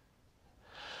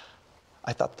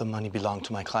 I thought the money belonged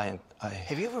to my client.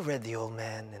 Have you ever read The Old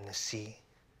Man and the Sea?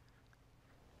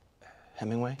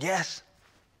 Hemingway? Yes.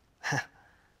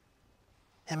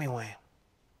 Hemingway.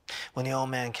 When the old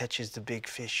man catches the big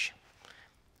fish,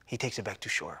 he takes it back to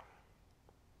shore.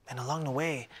 And along the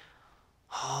way,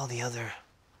 all the other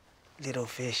little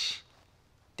fish,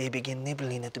 they begin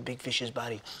nibbling at the big fish's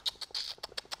body.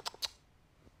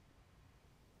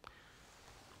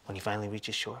 When he finally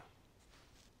reaches shore,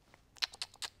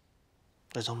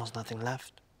 there's almost nothing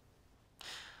left.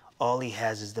 All he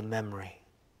has is the memory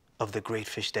of the great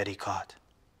fish that he caught.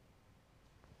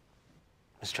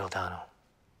 Mr. O'Donnell,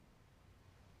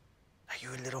 are you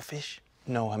a little fish?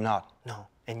 No, I'm not. No,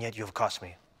 and yet you have cost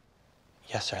me.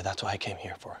 Yes, sir, that's what I came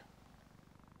here for.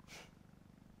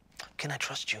 Can I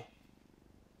trust you?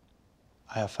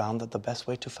 I have found that the best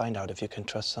way to find out if you can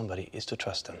trust somebody is to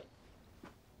trust them.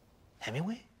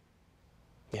 Hemingway?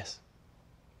 Yes,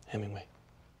 Hemingway.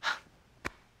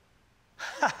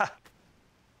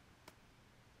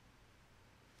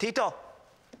 Tito!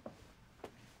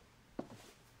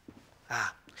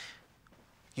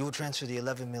 You will transfer the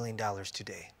 $11 million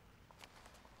today.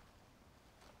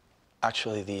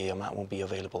 Actually, the amount won't be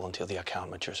available until the account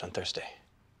matures on Thursday.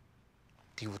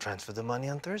 You will transfer the money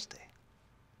on Thursday.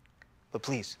 But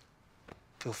please,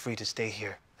 feel free to stay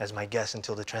here as my guest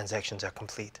until the transactions are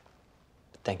complete.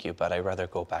 Thank you, but I'd rather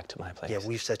go back to my place. Yeah,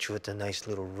 we've set you at a nice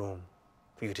little room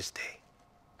for you to stay.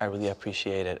 I really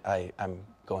appreciate it. I'm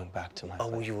going back to my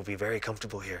place. Oh, you will be very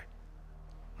comfortable here.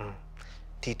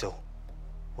 Tito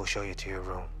will show you to your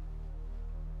room.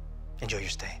 Enjoy your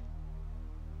stay.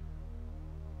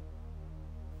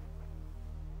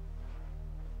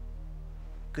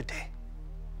 Good day.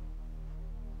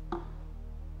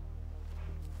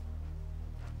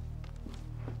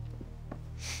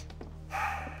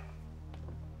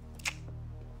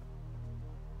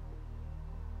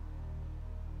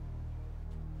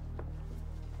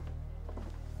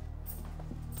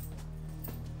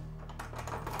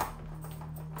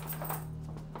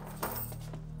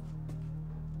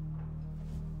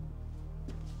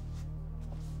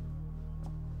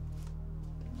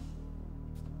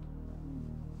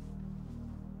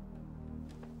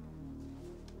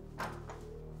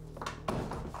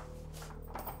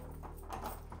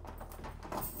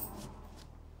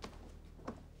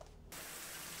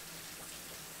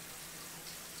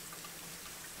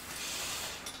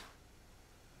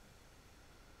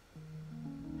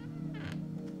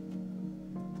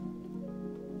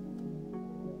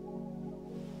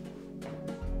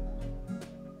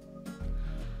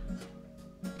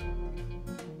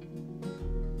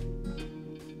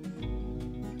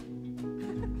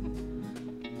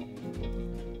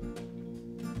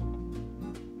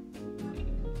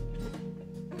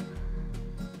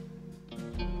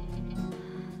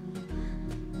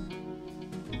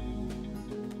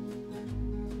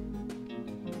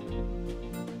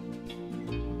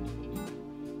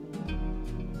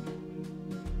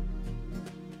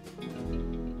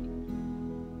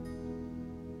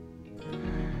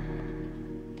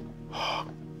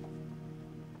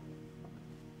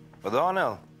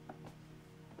 O'Donnell.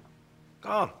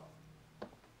 Come on.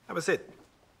 Have a seat.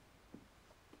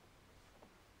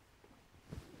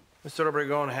 Mr.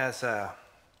 Obregon has a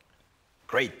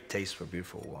great taste for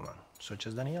beautiful women, such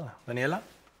as Daniela. Daniela?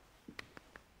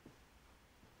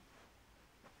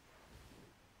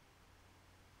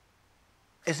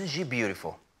 Isn't she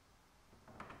beautiful?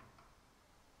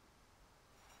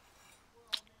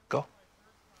 Go.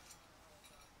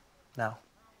 Now.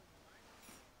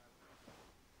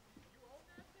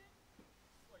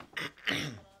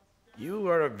 You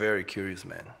are a very curious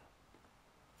man.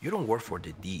 You don't work for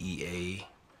the DEA.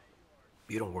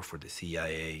 You don't work for the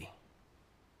CIA.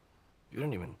 You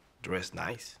don't even dress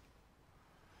nice.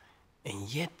 And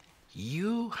yet,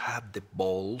 you have the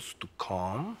balls to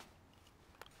come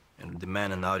and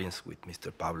demand an audience with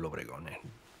Mr. Pablo Obregon.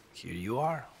 And here you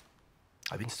are.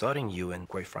 I've been studying you, and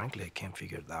quite frankly, I can't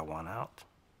figure that one out.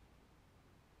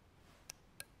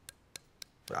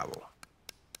 Bravo.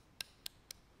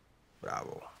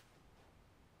 Bravo.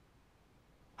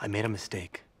 I made a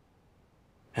mistake,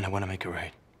 and I want to make it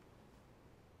right.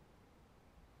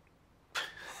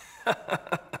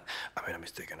 I made a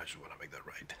mistake, and I just want to make that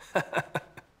right.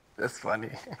 That's funny.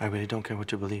 I really don't care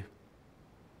what you believe.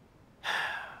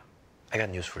 I got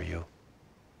news for you.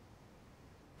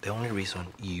 The only reason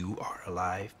you are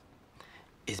alive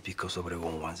is because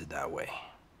Obregon wants it that way.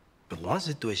 But once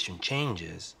the situation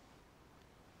changes,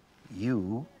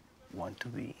 you want to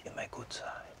be in my good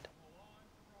side.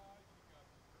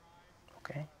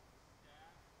 Okay?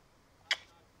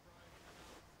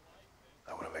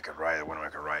 I want to make it right. I want to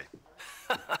make it right.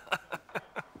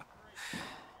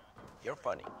 You're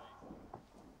funny.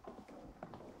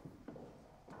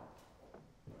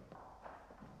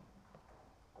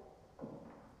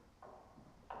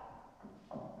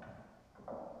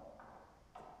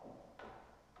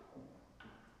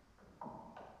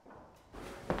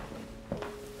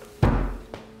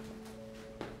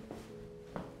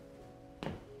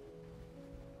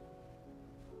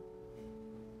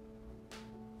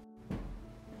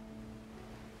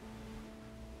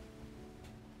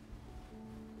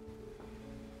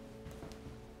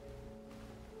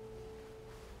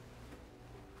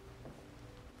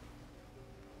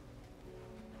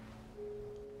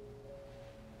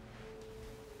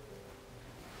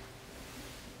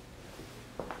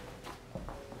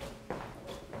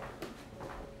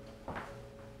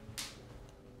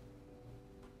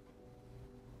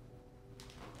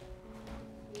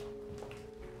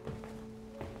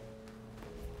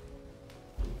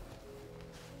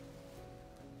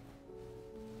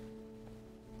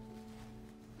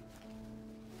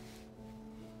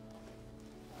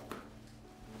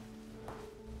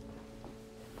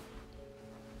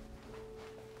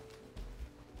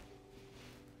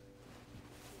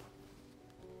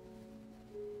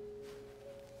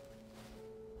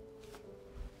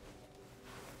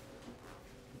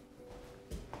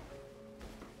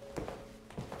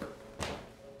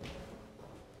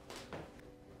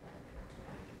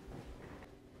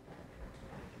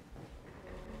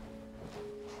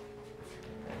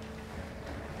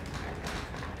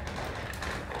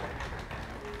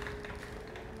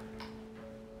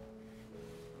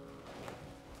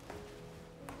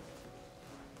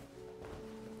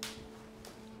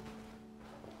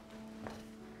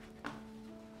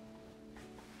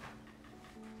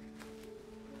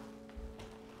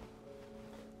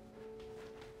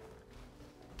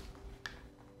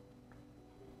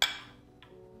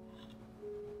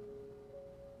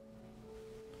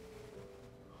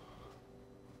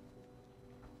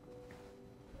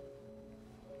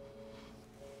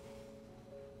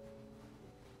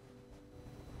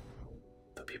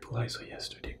 The people I saw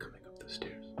yesterday coming up the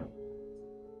stairs.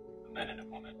 A man and a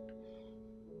woman.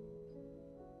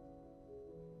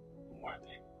 Who are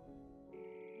they?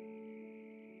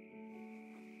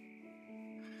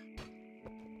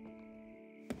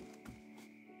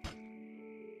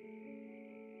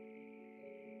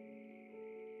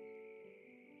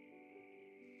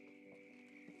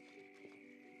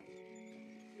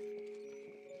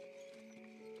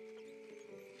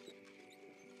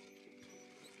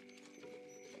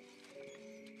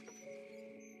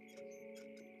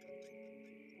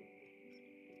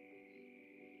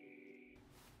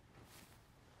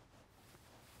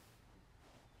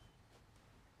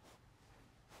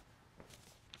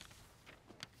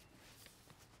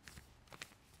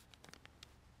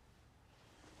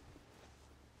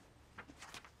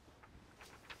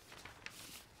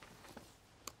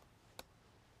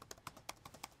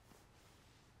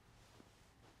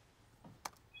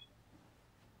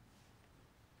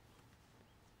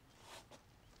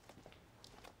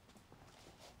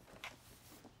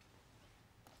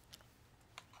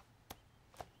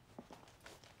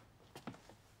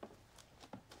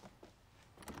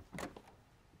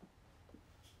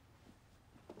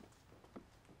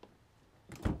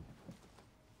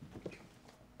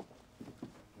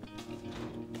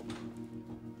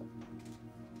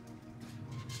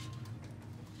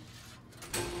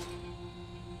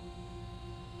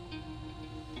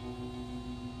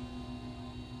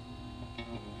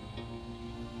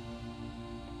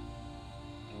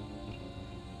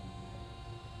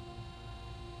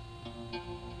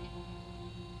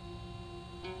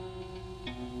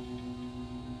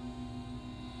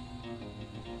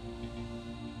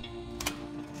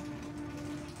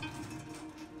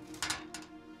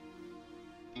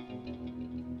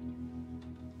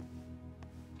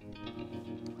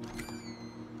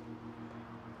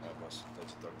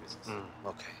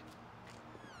 Okay.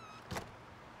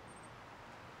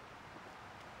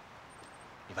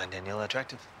 You find Daniela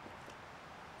attractive?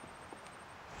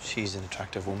 She's an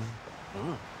attractive woman.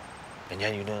 And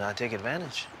yet you do not take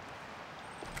advantage.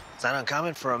 It's not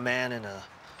uncommon for a man in a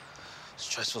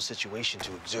stressful situation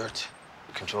to exert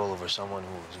control over someone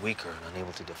who is weaker and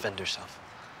unable to defend herself.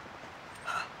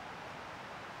 I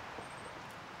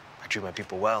treat my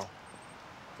people well.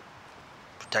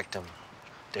 Protect them.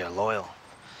 They are loyal.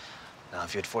 Now,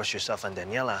 if you had forced yourself on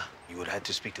Daniela, you would have had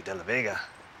to speak to De La Vega.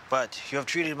 But you have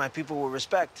treated my people with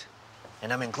respect,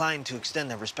 and I'm inclined to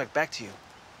extend that respect back to you.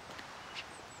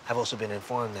 I've also been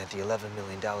informed that the $11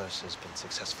 million has been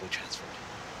successfully transferred.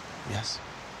 Yes.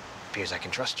 Appears I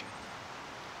can trust you.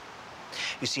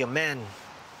 You see, a man,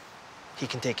 he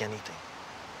can take anything,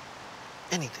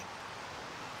 and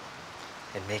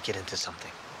make it into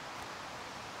something.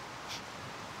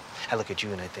 I look at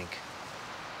you and I think,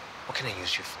 what can I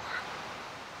use you for?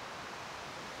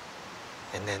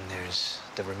 And then there's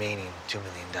the remaining $2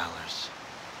 million.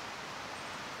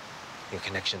 Your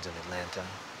connections in Atlanta.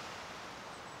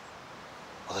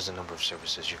 Well, there's a number of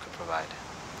services you can provide.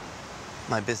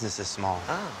 My business is small.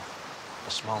 Ah,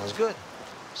 but small is good.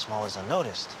 Small is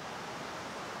unnoticed.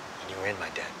 And you're in my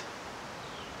debt.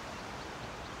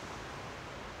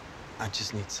 I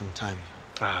just need some time.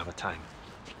 Ah, but time.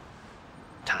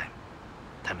 Time.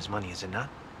 Time is money, is it not?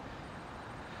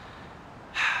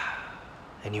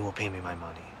 And you will pay me my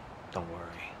money. Don't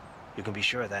worry. You can be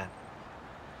sure of that.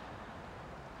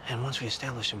 And once we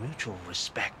establish a mutual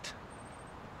respect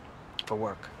for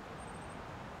work,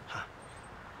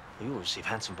 you will receive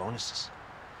handsome bonuses.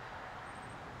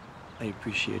 I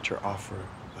appreciate your offer,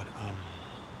 but I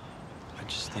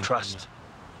just think... Trust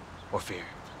or fear.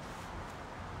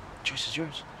 Choice is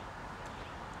yours.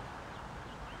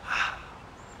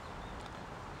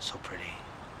 So pretty.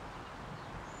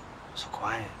 So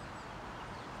quiet.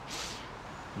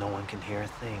 No one can hear a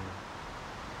thing.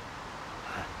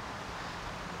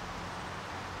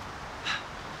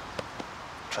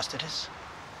 Trust it is.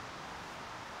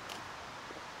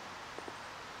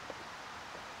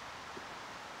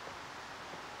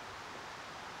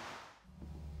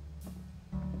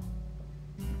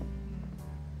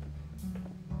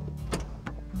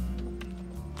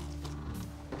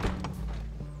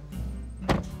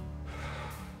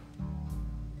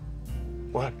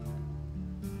 What?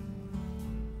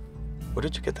 Where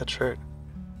did you get that shirt?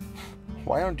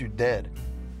 Why aren't you dead?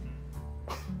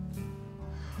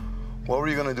 What were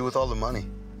you gonna do with all the money?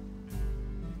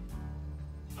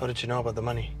 How did you know about the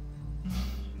money?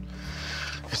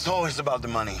 It's always about the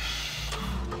money.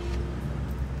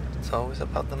 It's always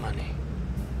about the money.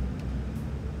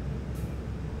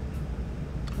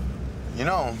 You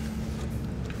know,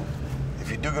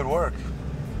 if you do good work,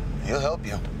 he'll help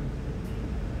you.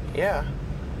 Yeah.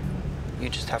 You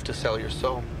just have to sell your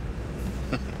soul.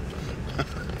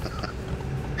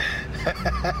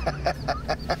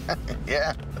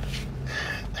 Yeah.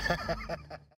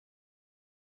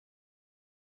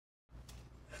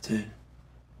 That's it.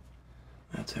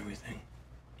 That's everything.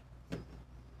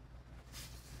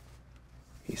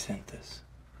 He sent this.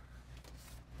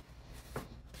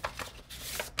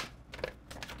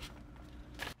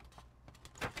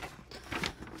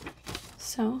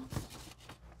 So?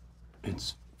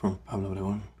 It's from Pablo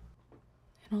Obregón.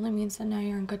 It only means that now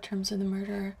you're on good terms with the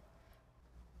murderer.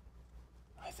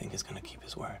 I think he's gonna keep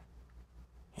his word.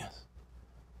 Yes.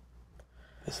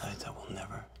 Besides, I will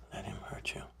never let him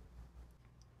hurt you.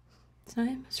 It's not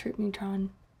him who's hurt me,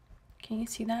 John. Can you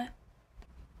see that?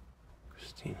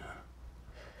 Christina.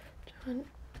 John,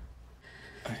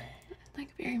 I'd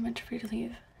like very much for you to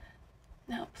leave.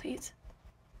 Now, please.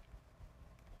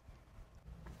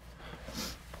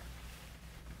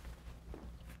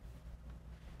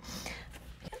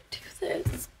 I can't do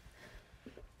this.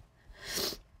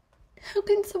 How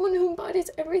can someone who embodies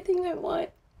everything I want,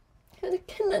 how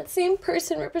can that same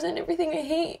person represent everything I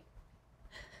hate?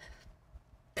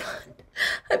 God,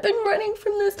 I've been running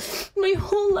from this my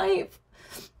whole life.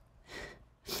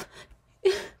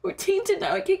 We're tainted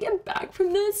now. I can't get back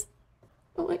from this.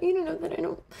 I want you to know that I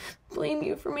don't blame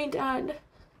you for my dad.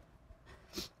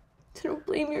 So don't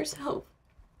blame yourself.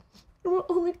 I want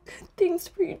only good things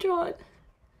for you, John.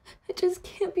 I just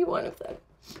can't be one of them.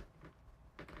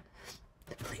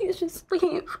 Please just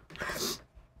leave.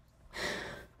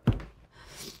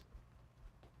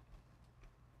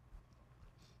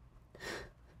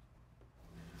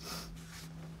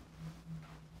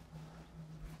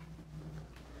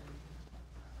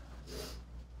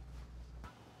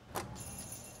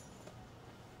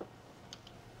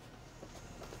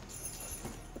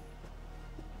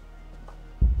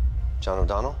 John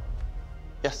O'Donnell?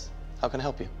 Yes. How can I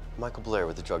help you? Michael Blair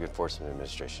with the Drug Enforcement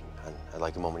Administration. I'd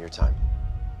like a moment of your time.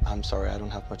 I'm sorry, I don't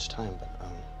have much time, but,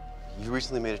 You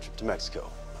recently made a trip to Mexico.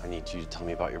 I need you to tell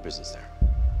me about your business there.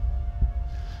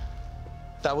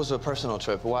 That was a personal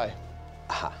trip. Why?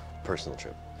 Aha, personal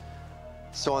trip.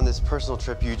 So on this personal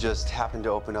trip, you just happened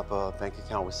to open up a bank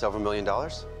account with several $million?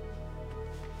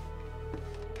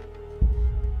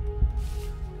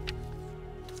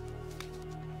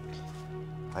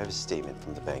 I have a statement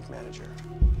from the bank manager.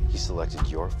 He selected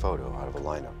your photo out of a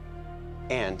lineup.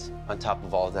 And on top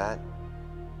of all that,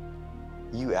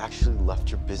 you actually left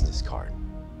your business card.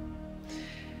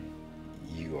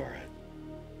 You're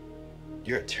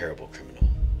a terrible criminal.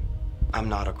 I'm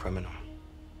not a criminal.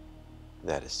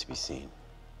 That is to be seen.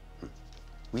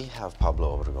 We have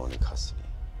Pablo Obregon in custody.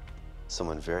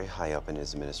 Someone very high up in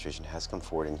his administration has come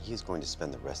forward, and he is going to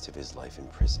spend the rest of his life in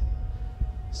prison.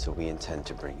 So we intend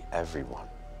to bring everyone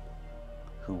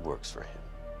who works for him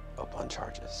up on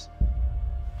charges.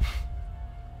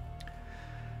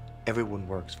 Everyone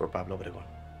works for Pablo Obregon.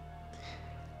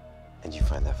 And you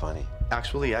find that funny?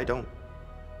 Actually, I don't.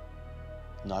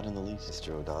 Not in the least.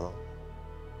 Mr. O'Donnell,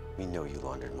 we know you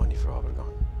laundered money for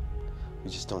Obregon. We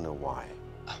just don't know why.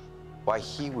 Why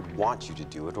he would want you to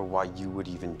do it, or why you would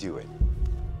even do it.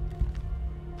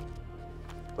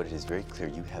 But it is very clear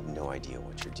you have no idea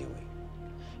what you're doing.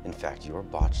 In fact, your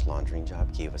botched laundering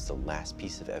job gave us the last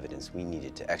piece of evidence we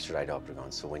needed to extradite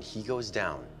Obregon, so when he goes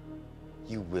down,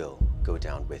 you will go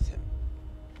down with him.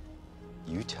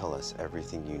 You tell us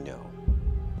everything you know,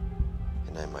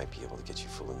 and I might be able to get you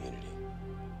full immunity.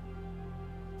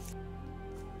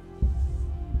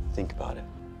 Think about it,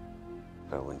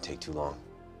 but it wouldn't take too long.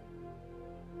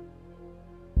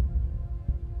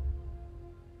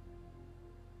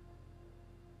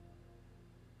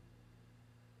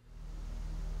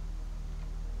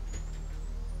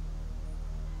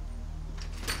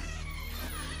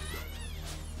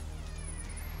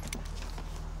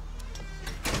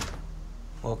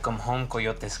 Welcome home,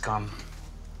 coyote scum.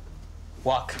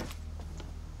 Walk.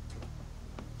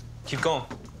 Keep going.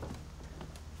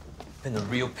 Been a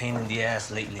real pain in the ass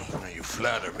lately. You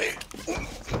flatter me.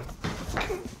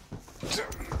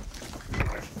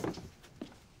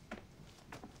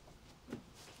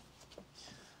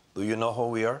 Do you know who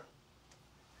we are?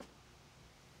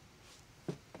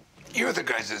 You're the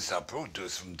guys that sell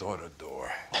produce from door to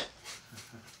door.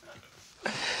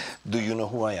 Do you know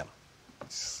who I am?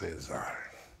 Cesar.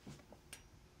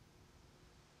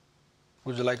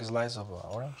 Would you like a slice of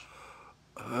orange?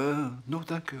 No,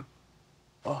 thank you.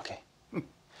 Okay.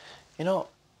 You know,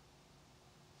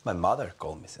 my mother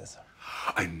called me Cesar.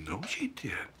 I know she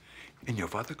did. And your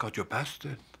father called you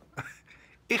bastard.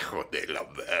 Hijo de la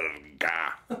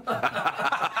verga.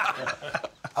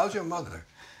 How's your mother?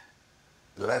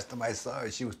 The last time I saw her,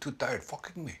 she was too tired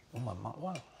fucking me. Oh, my mom,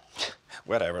 well,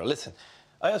 whatever. Listen,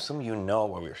 I assume you know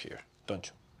why we're here, don't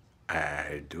you?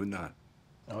 I do not.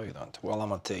 No, you don't. Well, I'm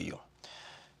gonna tell you.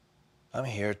 I'm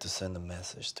here to send a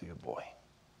message to your boy.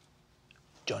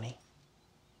 Johnny.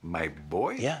 My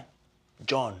boy? Yeah,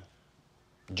 John.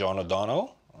 John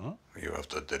O'Donnell. Hmm? You have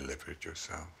to deliver it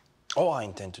yourself. Oh, I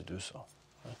intend to do so.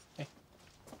 Hey.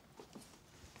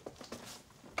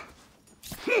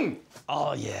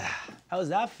 Oh, yeah. How's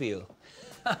that feel?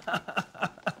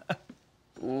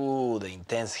 Ooh, the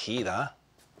intense heat, huh?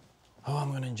 Oh,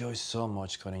 I'm gonna enjoy so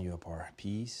much cutting you apart,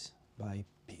 piece by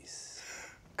piece.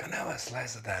 Can I have a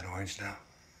slice of that orange now?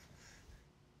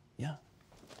 Yeah.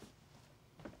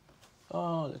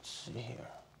 Oh, let's see here.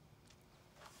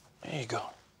 There you go.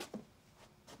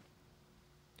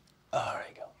 Oh, there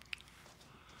you go.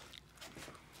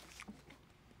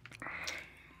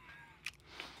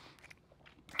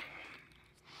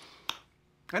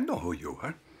 I know who you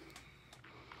are.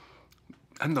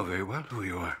 I know very well who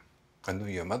you are. I knew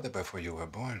your mother before you were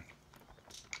born.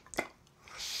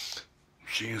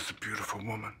 She is a beautiful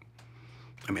woman.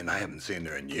 I mean, I haven't seen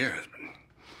her in years,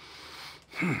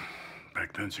 but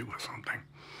back then she was something.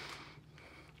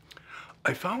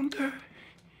 I found her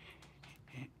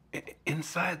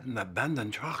inside an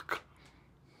abandoned truck.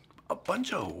 A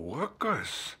bunch of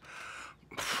workers.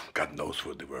 God knows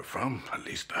where they were from, at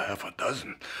least a half a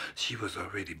dozen. She was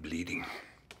already bleeding.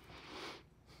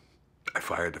 I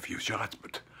fired a few shots,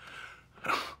 but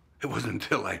it wasn't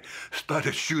until I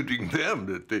started shooting them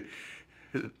that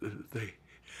they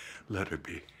let her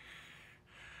be.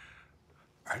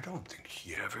 I don't think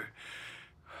he ever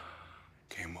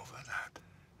came over that.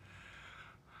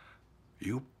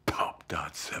 You popped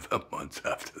out 7 months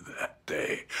after that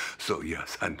day. So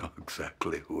yes, I know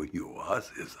exactly who you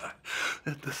was, is I?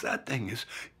 The sad thing is,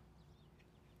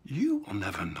 you will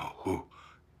never know who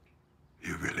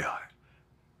you really are.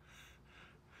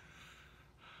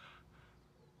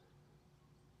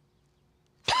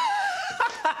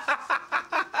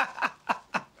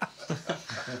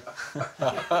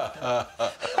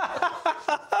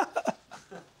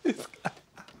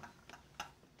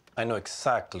 I know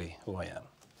exactly who I am.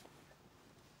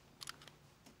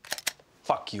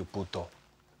 Fuck you, puto.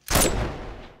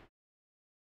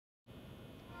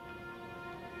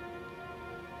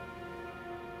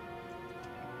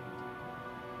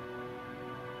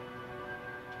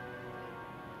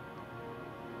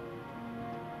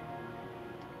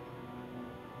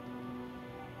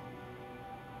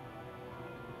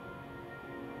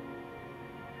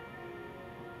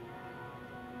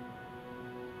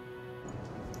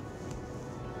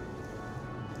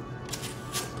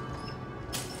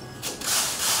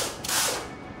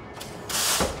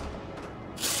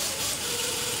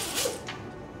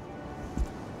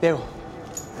 Diego.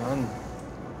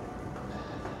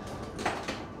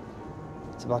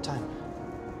 It's about time.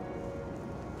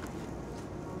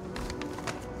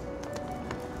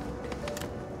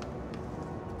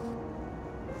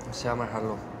 Se llama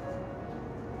Alejandro.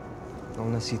 No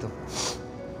necesito.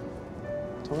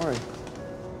 Don't worry.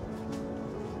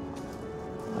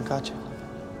 I got you.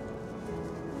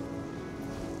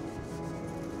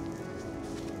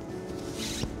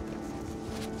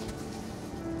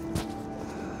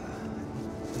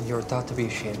 You're taught to be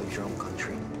ashamed of your own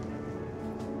country.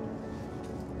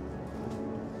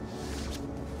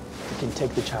 You can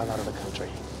take the child out of the country,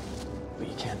 but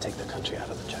you can't take the country out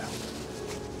of the child.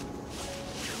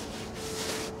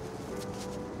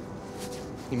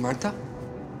 ¿Y Marta?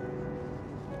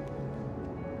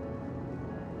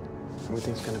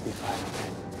 Everything's gonna be fine,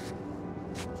 okay?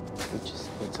 We just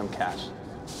need some cash.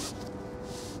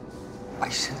 I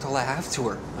sent all I have to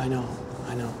her. I know.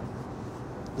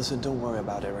 Listen, don't worry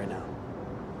about it right now,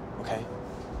 okay?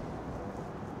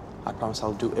 I promise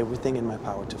I'll do everything in my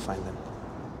power to find them.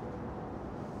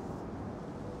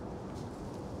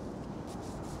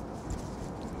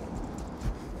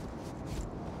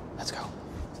 Let's go.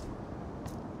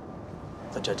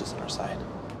 The judge is on our side.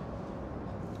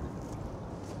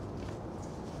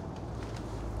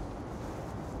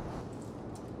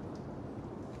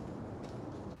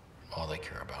 All they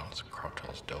care about is the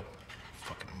cartel's dope,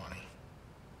 fucking money.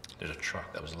 There's a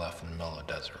truck that was left in the middle of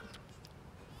the desert.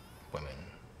 Women,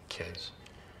 kids.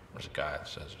 There's a guy that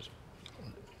says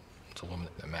it's a woman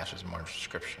that matches Martin's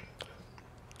description.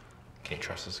 Can you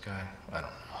trust this guy? I don't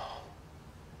know.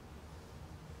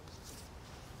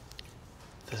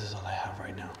 This is all I have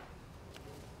right now.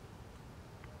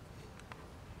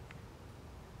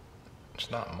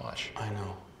 It's not much. I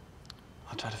know.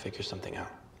 I'll try to figure something out.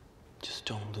 Just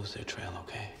don't lose their trail,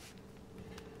 okay?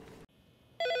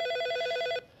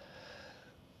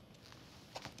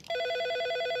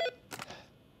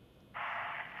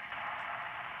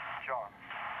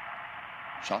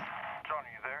 Sean? John,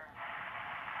 are you there?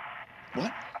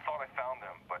 What? I thought I found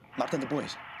them, but Marta and the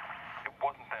boys. it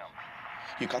wasn't them.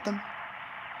 You got them?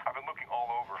 I've been looking all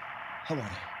over. How are they?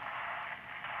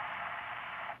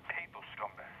 I hate those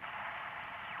scumbags.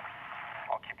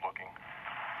 I'll keep looking.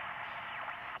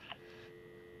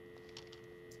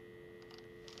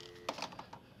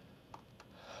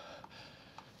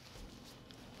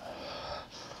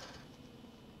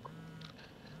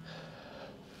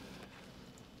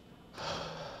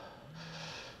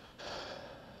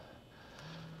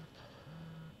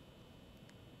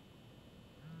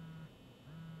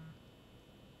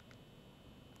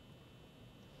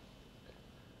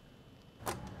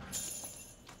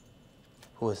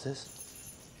 Who is this?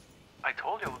 I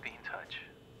told you I would be in touch.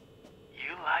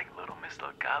 You like little Miss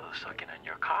Delgado sucking on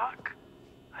your cock?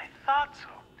 I thought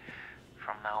so.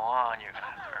 From now on, you're gonna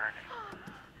have to earn it.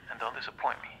 And don't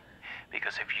disappoint me.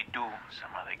 Because if you do,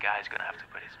 some other guy's gonna have to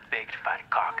put his big fat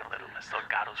cock in little Miss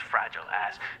Delgado's fragile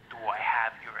ass. Do I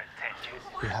have your attention?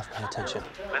 You have my attention.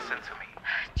 Listen to me.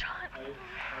 John.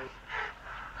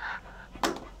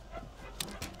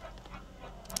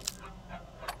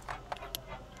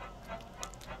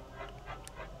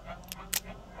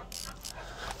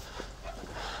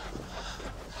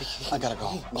 I gotta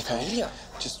go, okay?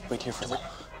 Just wait here for me.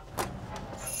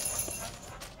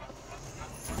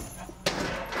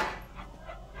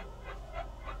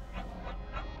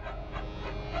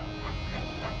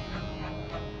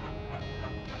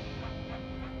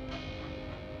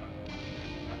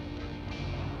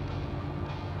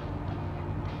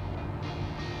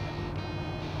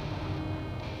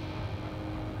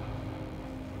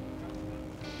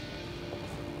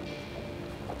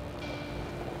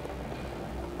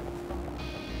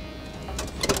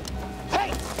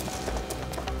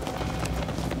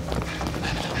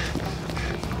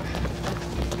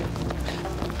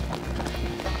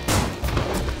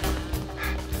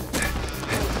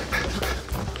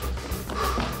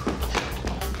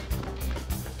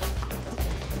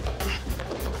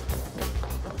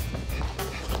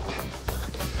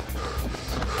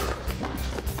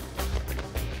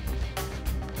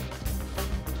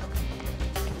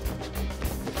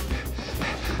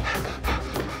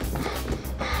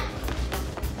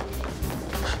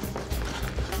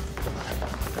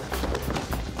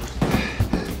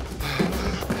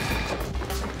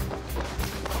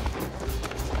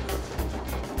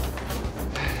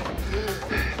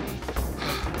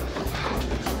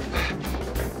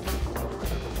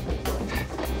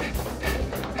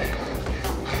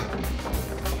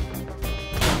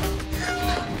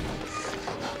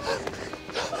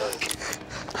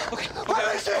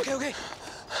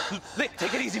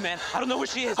 Take it easy, man. I don't know where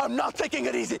she is. I'm not taking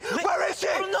it easy. Where is she?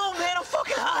 I don't know, man. I'm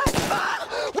fucking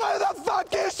high. Where the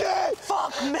fuck is she?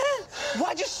 Fuck, man.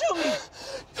 Why'd you shoot me?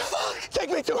 Fuck. Take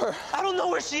me to her. I don't know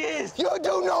where she is. You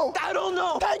do know. I don't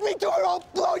know. Take me to her. I'll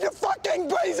blow your fucking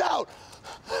brains out.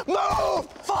 Move.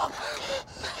 Fuck.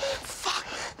 Fuck.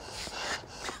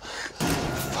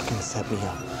 Fucking set me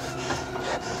up.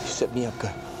 You set me up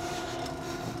good.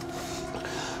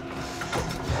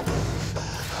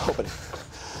 Open it.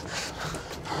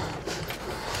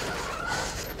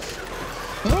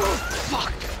 Move!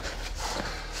 Fuck!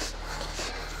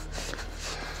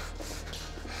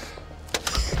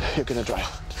 You're gonna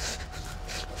drive.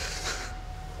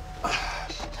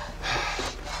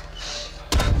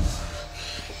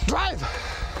 Drive!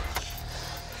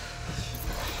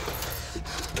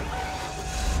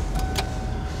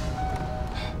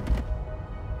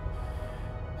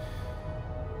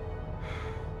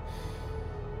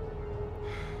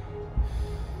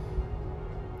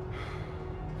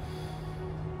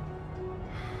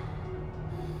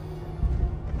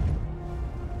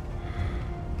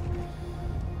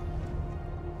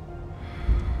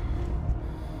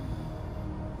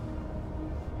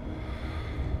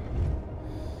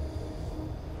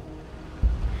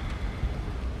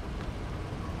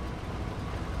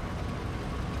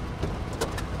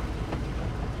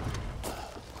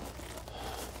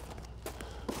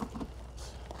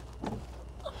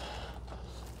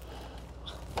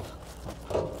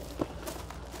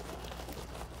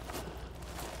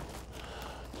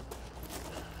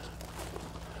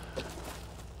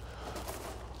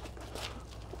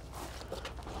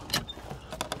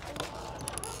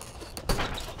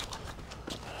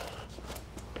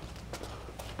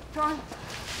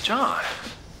 John,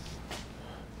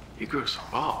 you grew some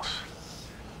balls.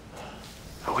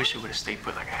 I wish you would have stayed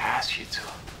put like I asked you to.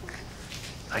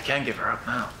 I can't give her up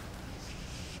now.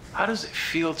 How does it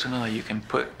feel to know that you can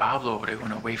put Pablo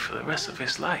Obregón away for the rest of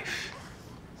his life?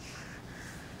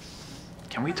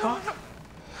 Can we talk?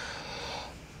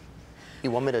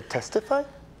 You want me to testify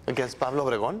against Pablo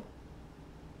Obregón?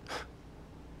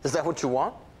 Is that what you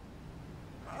want?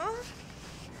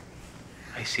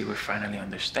 I see we're finally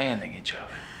understanding each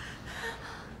other.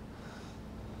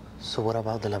 So what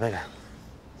about De La Vega?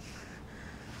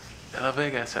 De La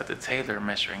Vega's at the tailor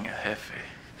measuring a jefe.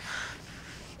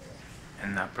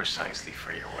 And not precisely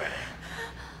for your wedding.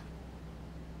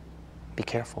 Be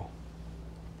careful.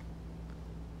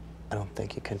 I don't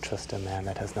think you can trust a man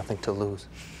that has nothing to lose.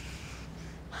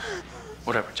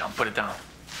 Whatever, John, put it down.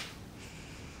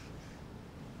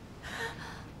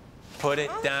 Put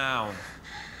it down.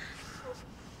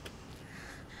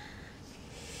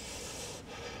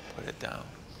 Put it down.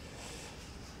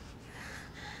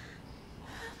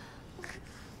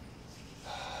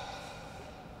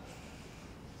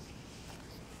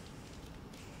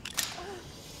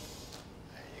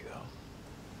 There you go.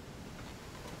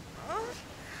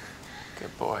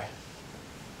 Good boy.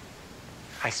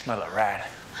 I smell a rat.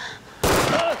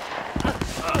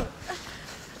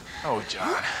 Oh,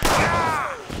 John.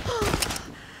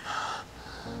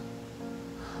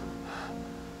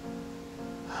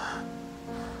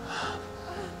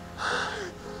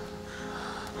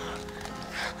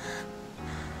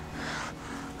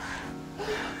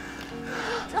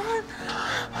 John,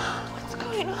 what's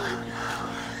going on?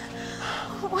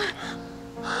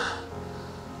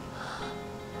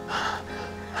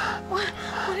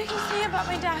 What did he say about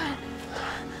my dad?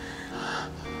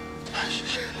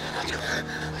 Let's go.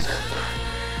 Let's go.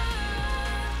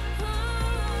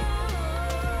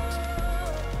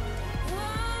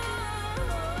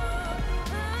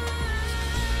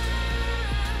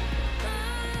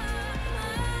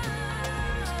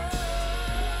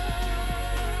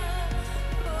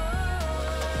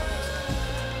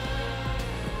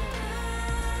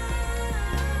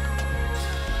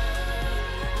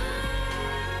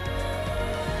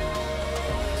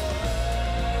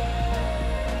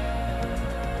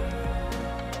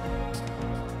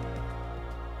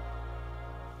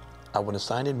 I want to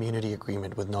sign an immunity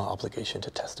agreement with no obligation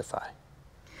to testify.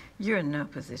 You're in no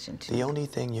position to. The only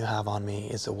thing you have on me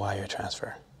is a wire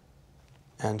transfer.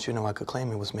 And you know, I could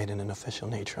claim it was made in an official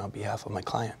nature on behalf of my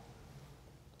client.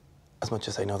 As much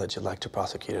as I know that you'd like to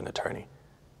prosecute an attorney,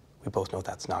 we both know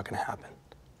that's not going to happen.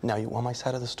 Now, you want my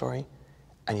side of the story?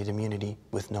 I need immunity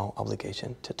with no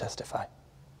obligation to testify.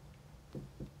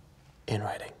 In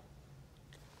writing.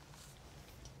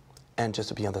 And just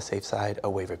to be on the safe side, a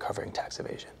waiver covering tax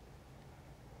evasion.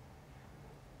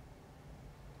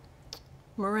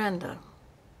 Miranda,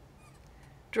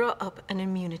 draw up an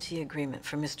immunity agreement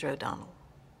for Mr. O'Donnell,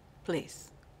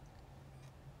 please.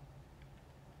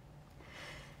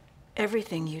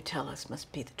 Everything you tell us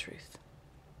must be the truth.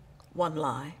 One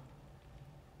lie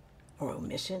or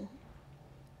omission,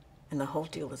 and the whole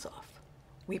deal is off.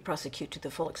 We prosecute to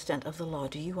the full extent of the law.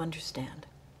 Do you understand?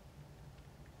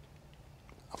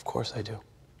 Of course I do.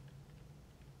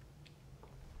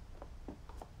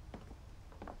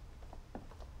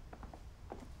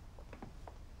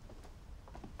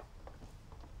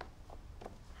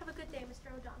 Have a good day,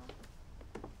 Mr. O'Donnell.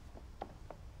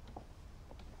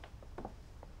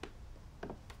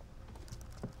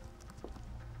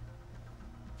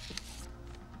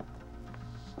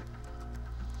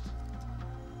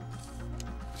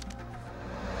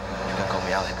 You can call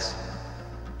me Alex.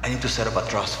 I need to set up a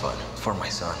trust fund for my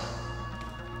son.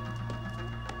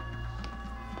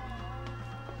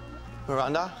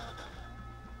 Miranda?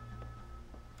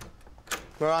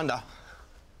 Miranda.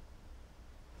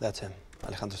 That's him,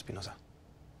 Alejandro Espinosa.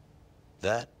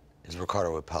 That is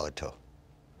Ricardo Hippolito,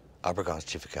 Obregon's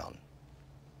chief accountant.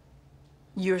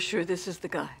 You're sure this is the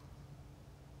guy?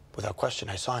 Without question,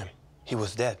 I saw him. He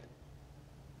was dead.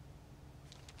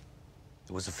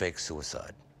 It was a fake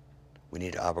suicide. We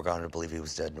needed Obregon to believe he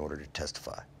was dead in order to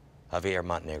testify. Javier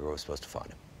Montenegro was supposed to find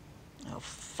him. Oh,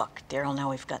 fuck, Daryl, now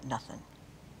we've got nothing.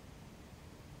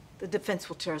 The defense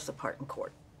will tear us apart in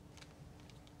court.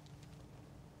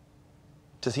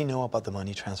 Does he know about the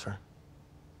money transfer?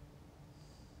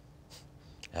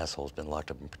 Asshole's been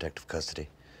locked up in protective custody.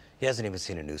 He hasn't even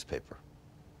seen a newspaper.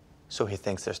 So he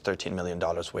thinks there's $13 million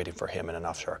waiting for him in an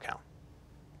offshore account.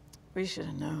 We should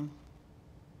have known.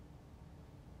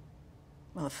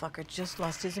 Motherfucker just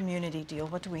lost his immunity deal.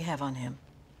 What do we have on him?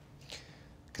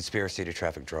 Conspiracy to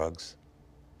traffic drugs,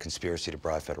 conspiracy to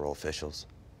bribe federal officials,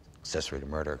 accessory to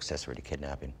murder, accessory to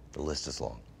kidnapping. The list is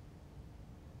long.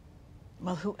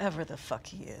 Well, whoever the fuck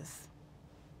he is,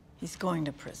 he's going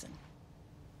to prison.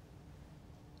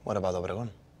 What about Obregon?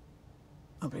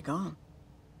 Obregon?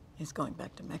 He's going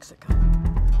back to Mexico.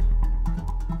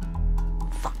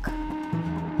 Fuck.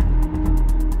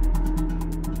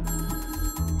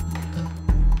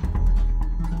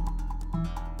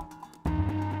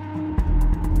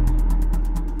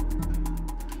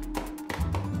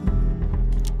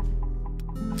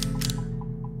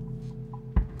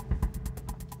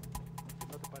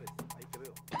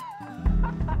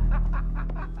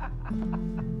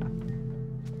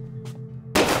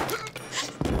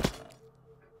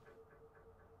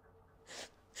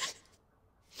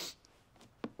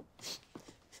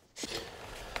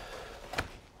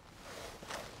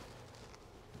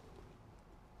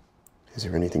 Is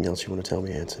there anything else you want to tell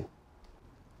me, Hanson?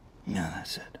 No,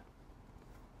 that's it.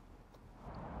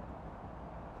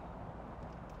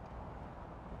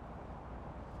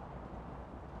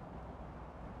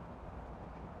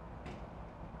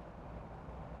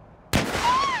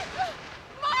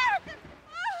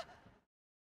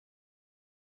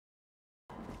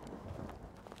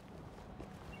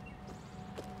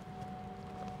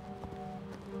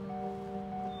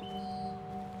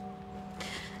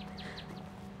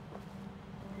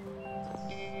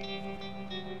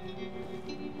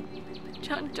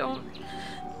 John, don't.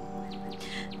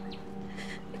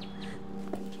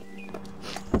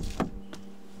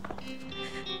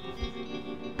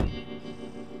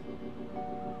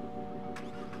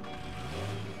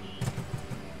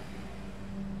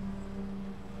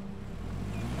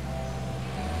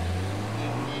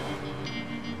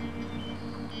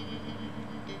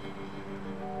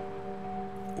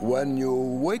 When you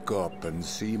wake up and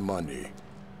see money,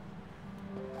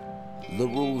 the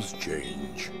rules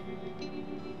change.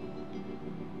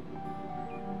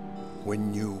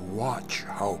 When you watch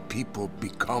how people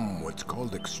become what's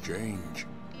called exchange,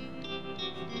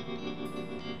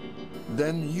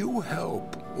 then you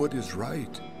help what is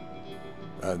right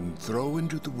and throw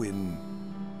into the wind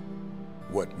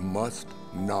what must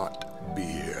not be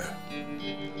here.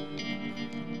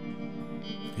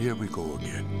 Here we go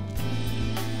again.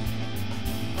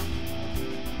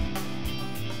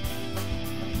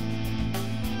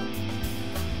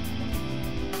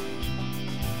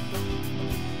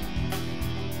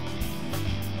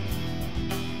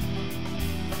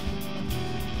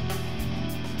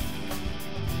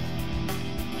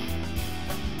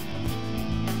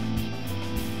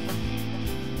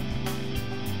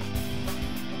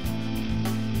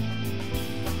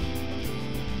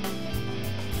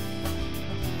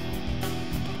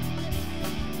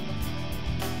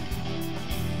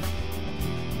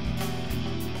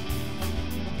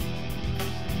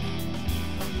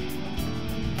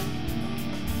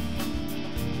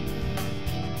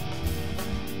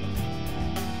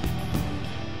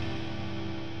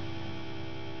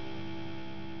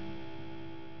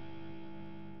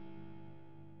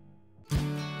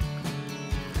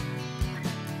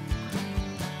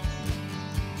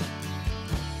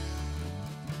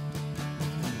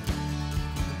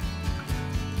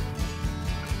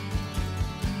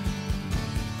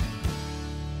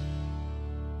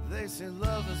 say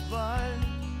love is blind.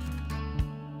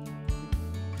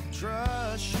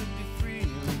 Trust should be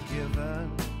freely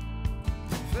given.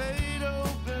 Fate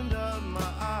opened up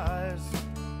my eyes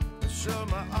and showed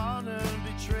my honor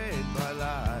betrayed by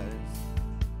lies.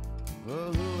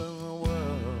 Well, who in the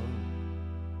world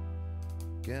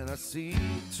can I see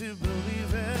to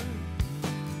believe in?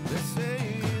 They say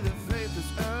that faith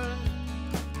is earned.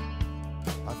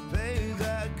 I've paid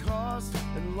that cost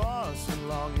and lost and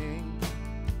longing.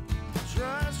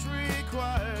 Trust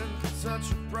required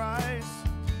such a price.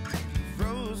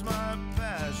 Froze my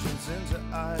passions into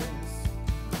ice.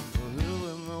 Well, who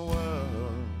in the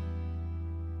world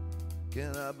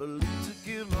can I believe to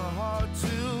give my heart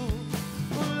to?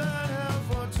 Will I have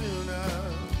Fortuna?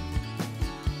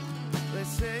 They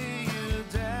say you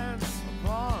dance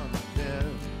upon the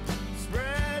dead,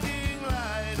 spreading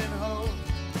light and hope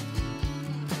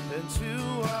into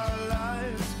our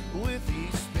lives with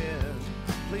each spin.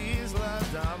 Please, La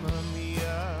Dama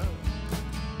Mia,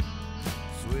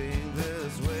 swing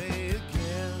this way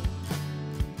again.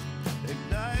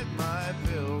 Ignite my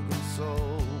pilgrim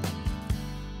soul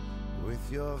with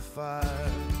your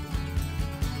fire.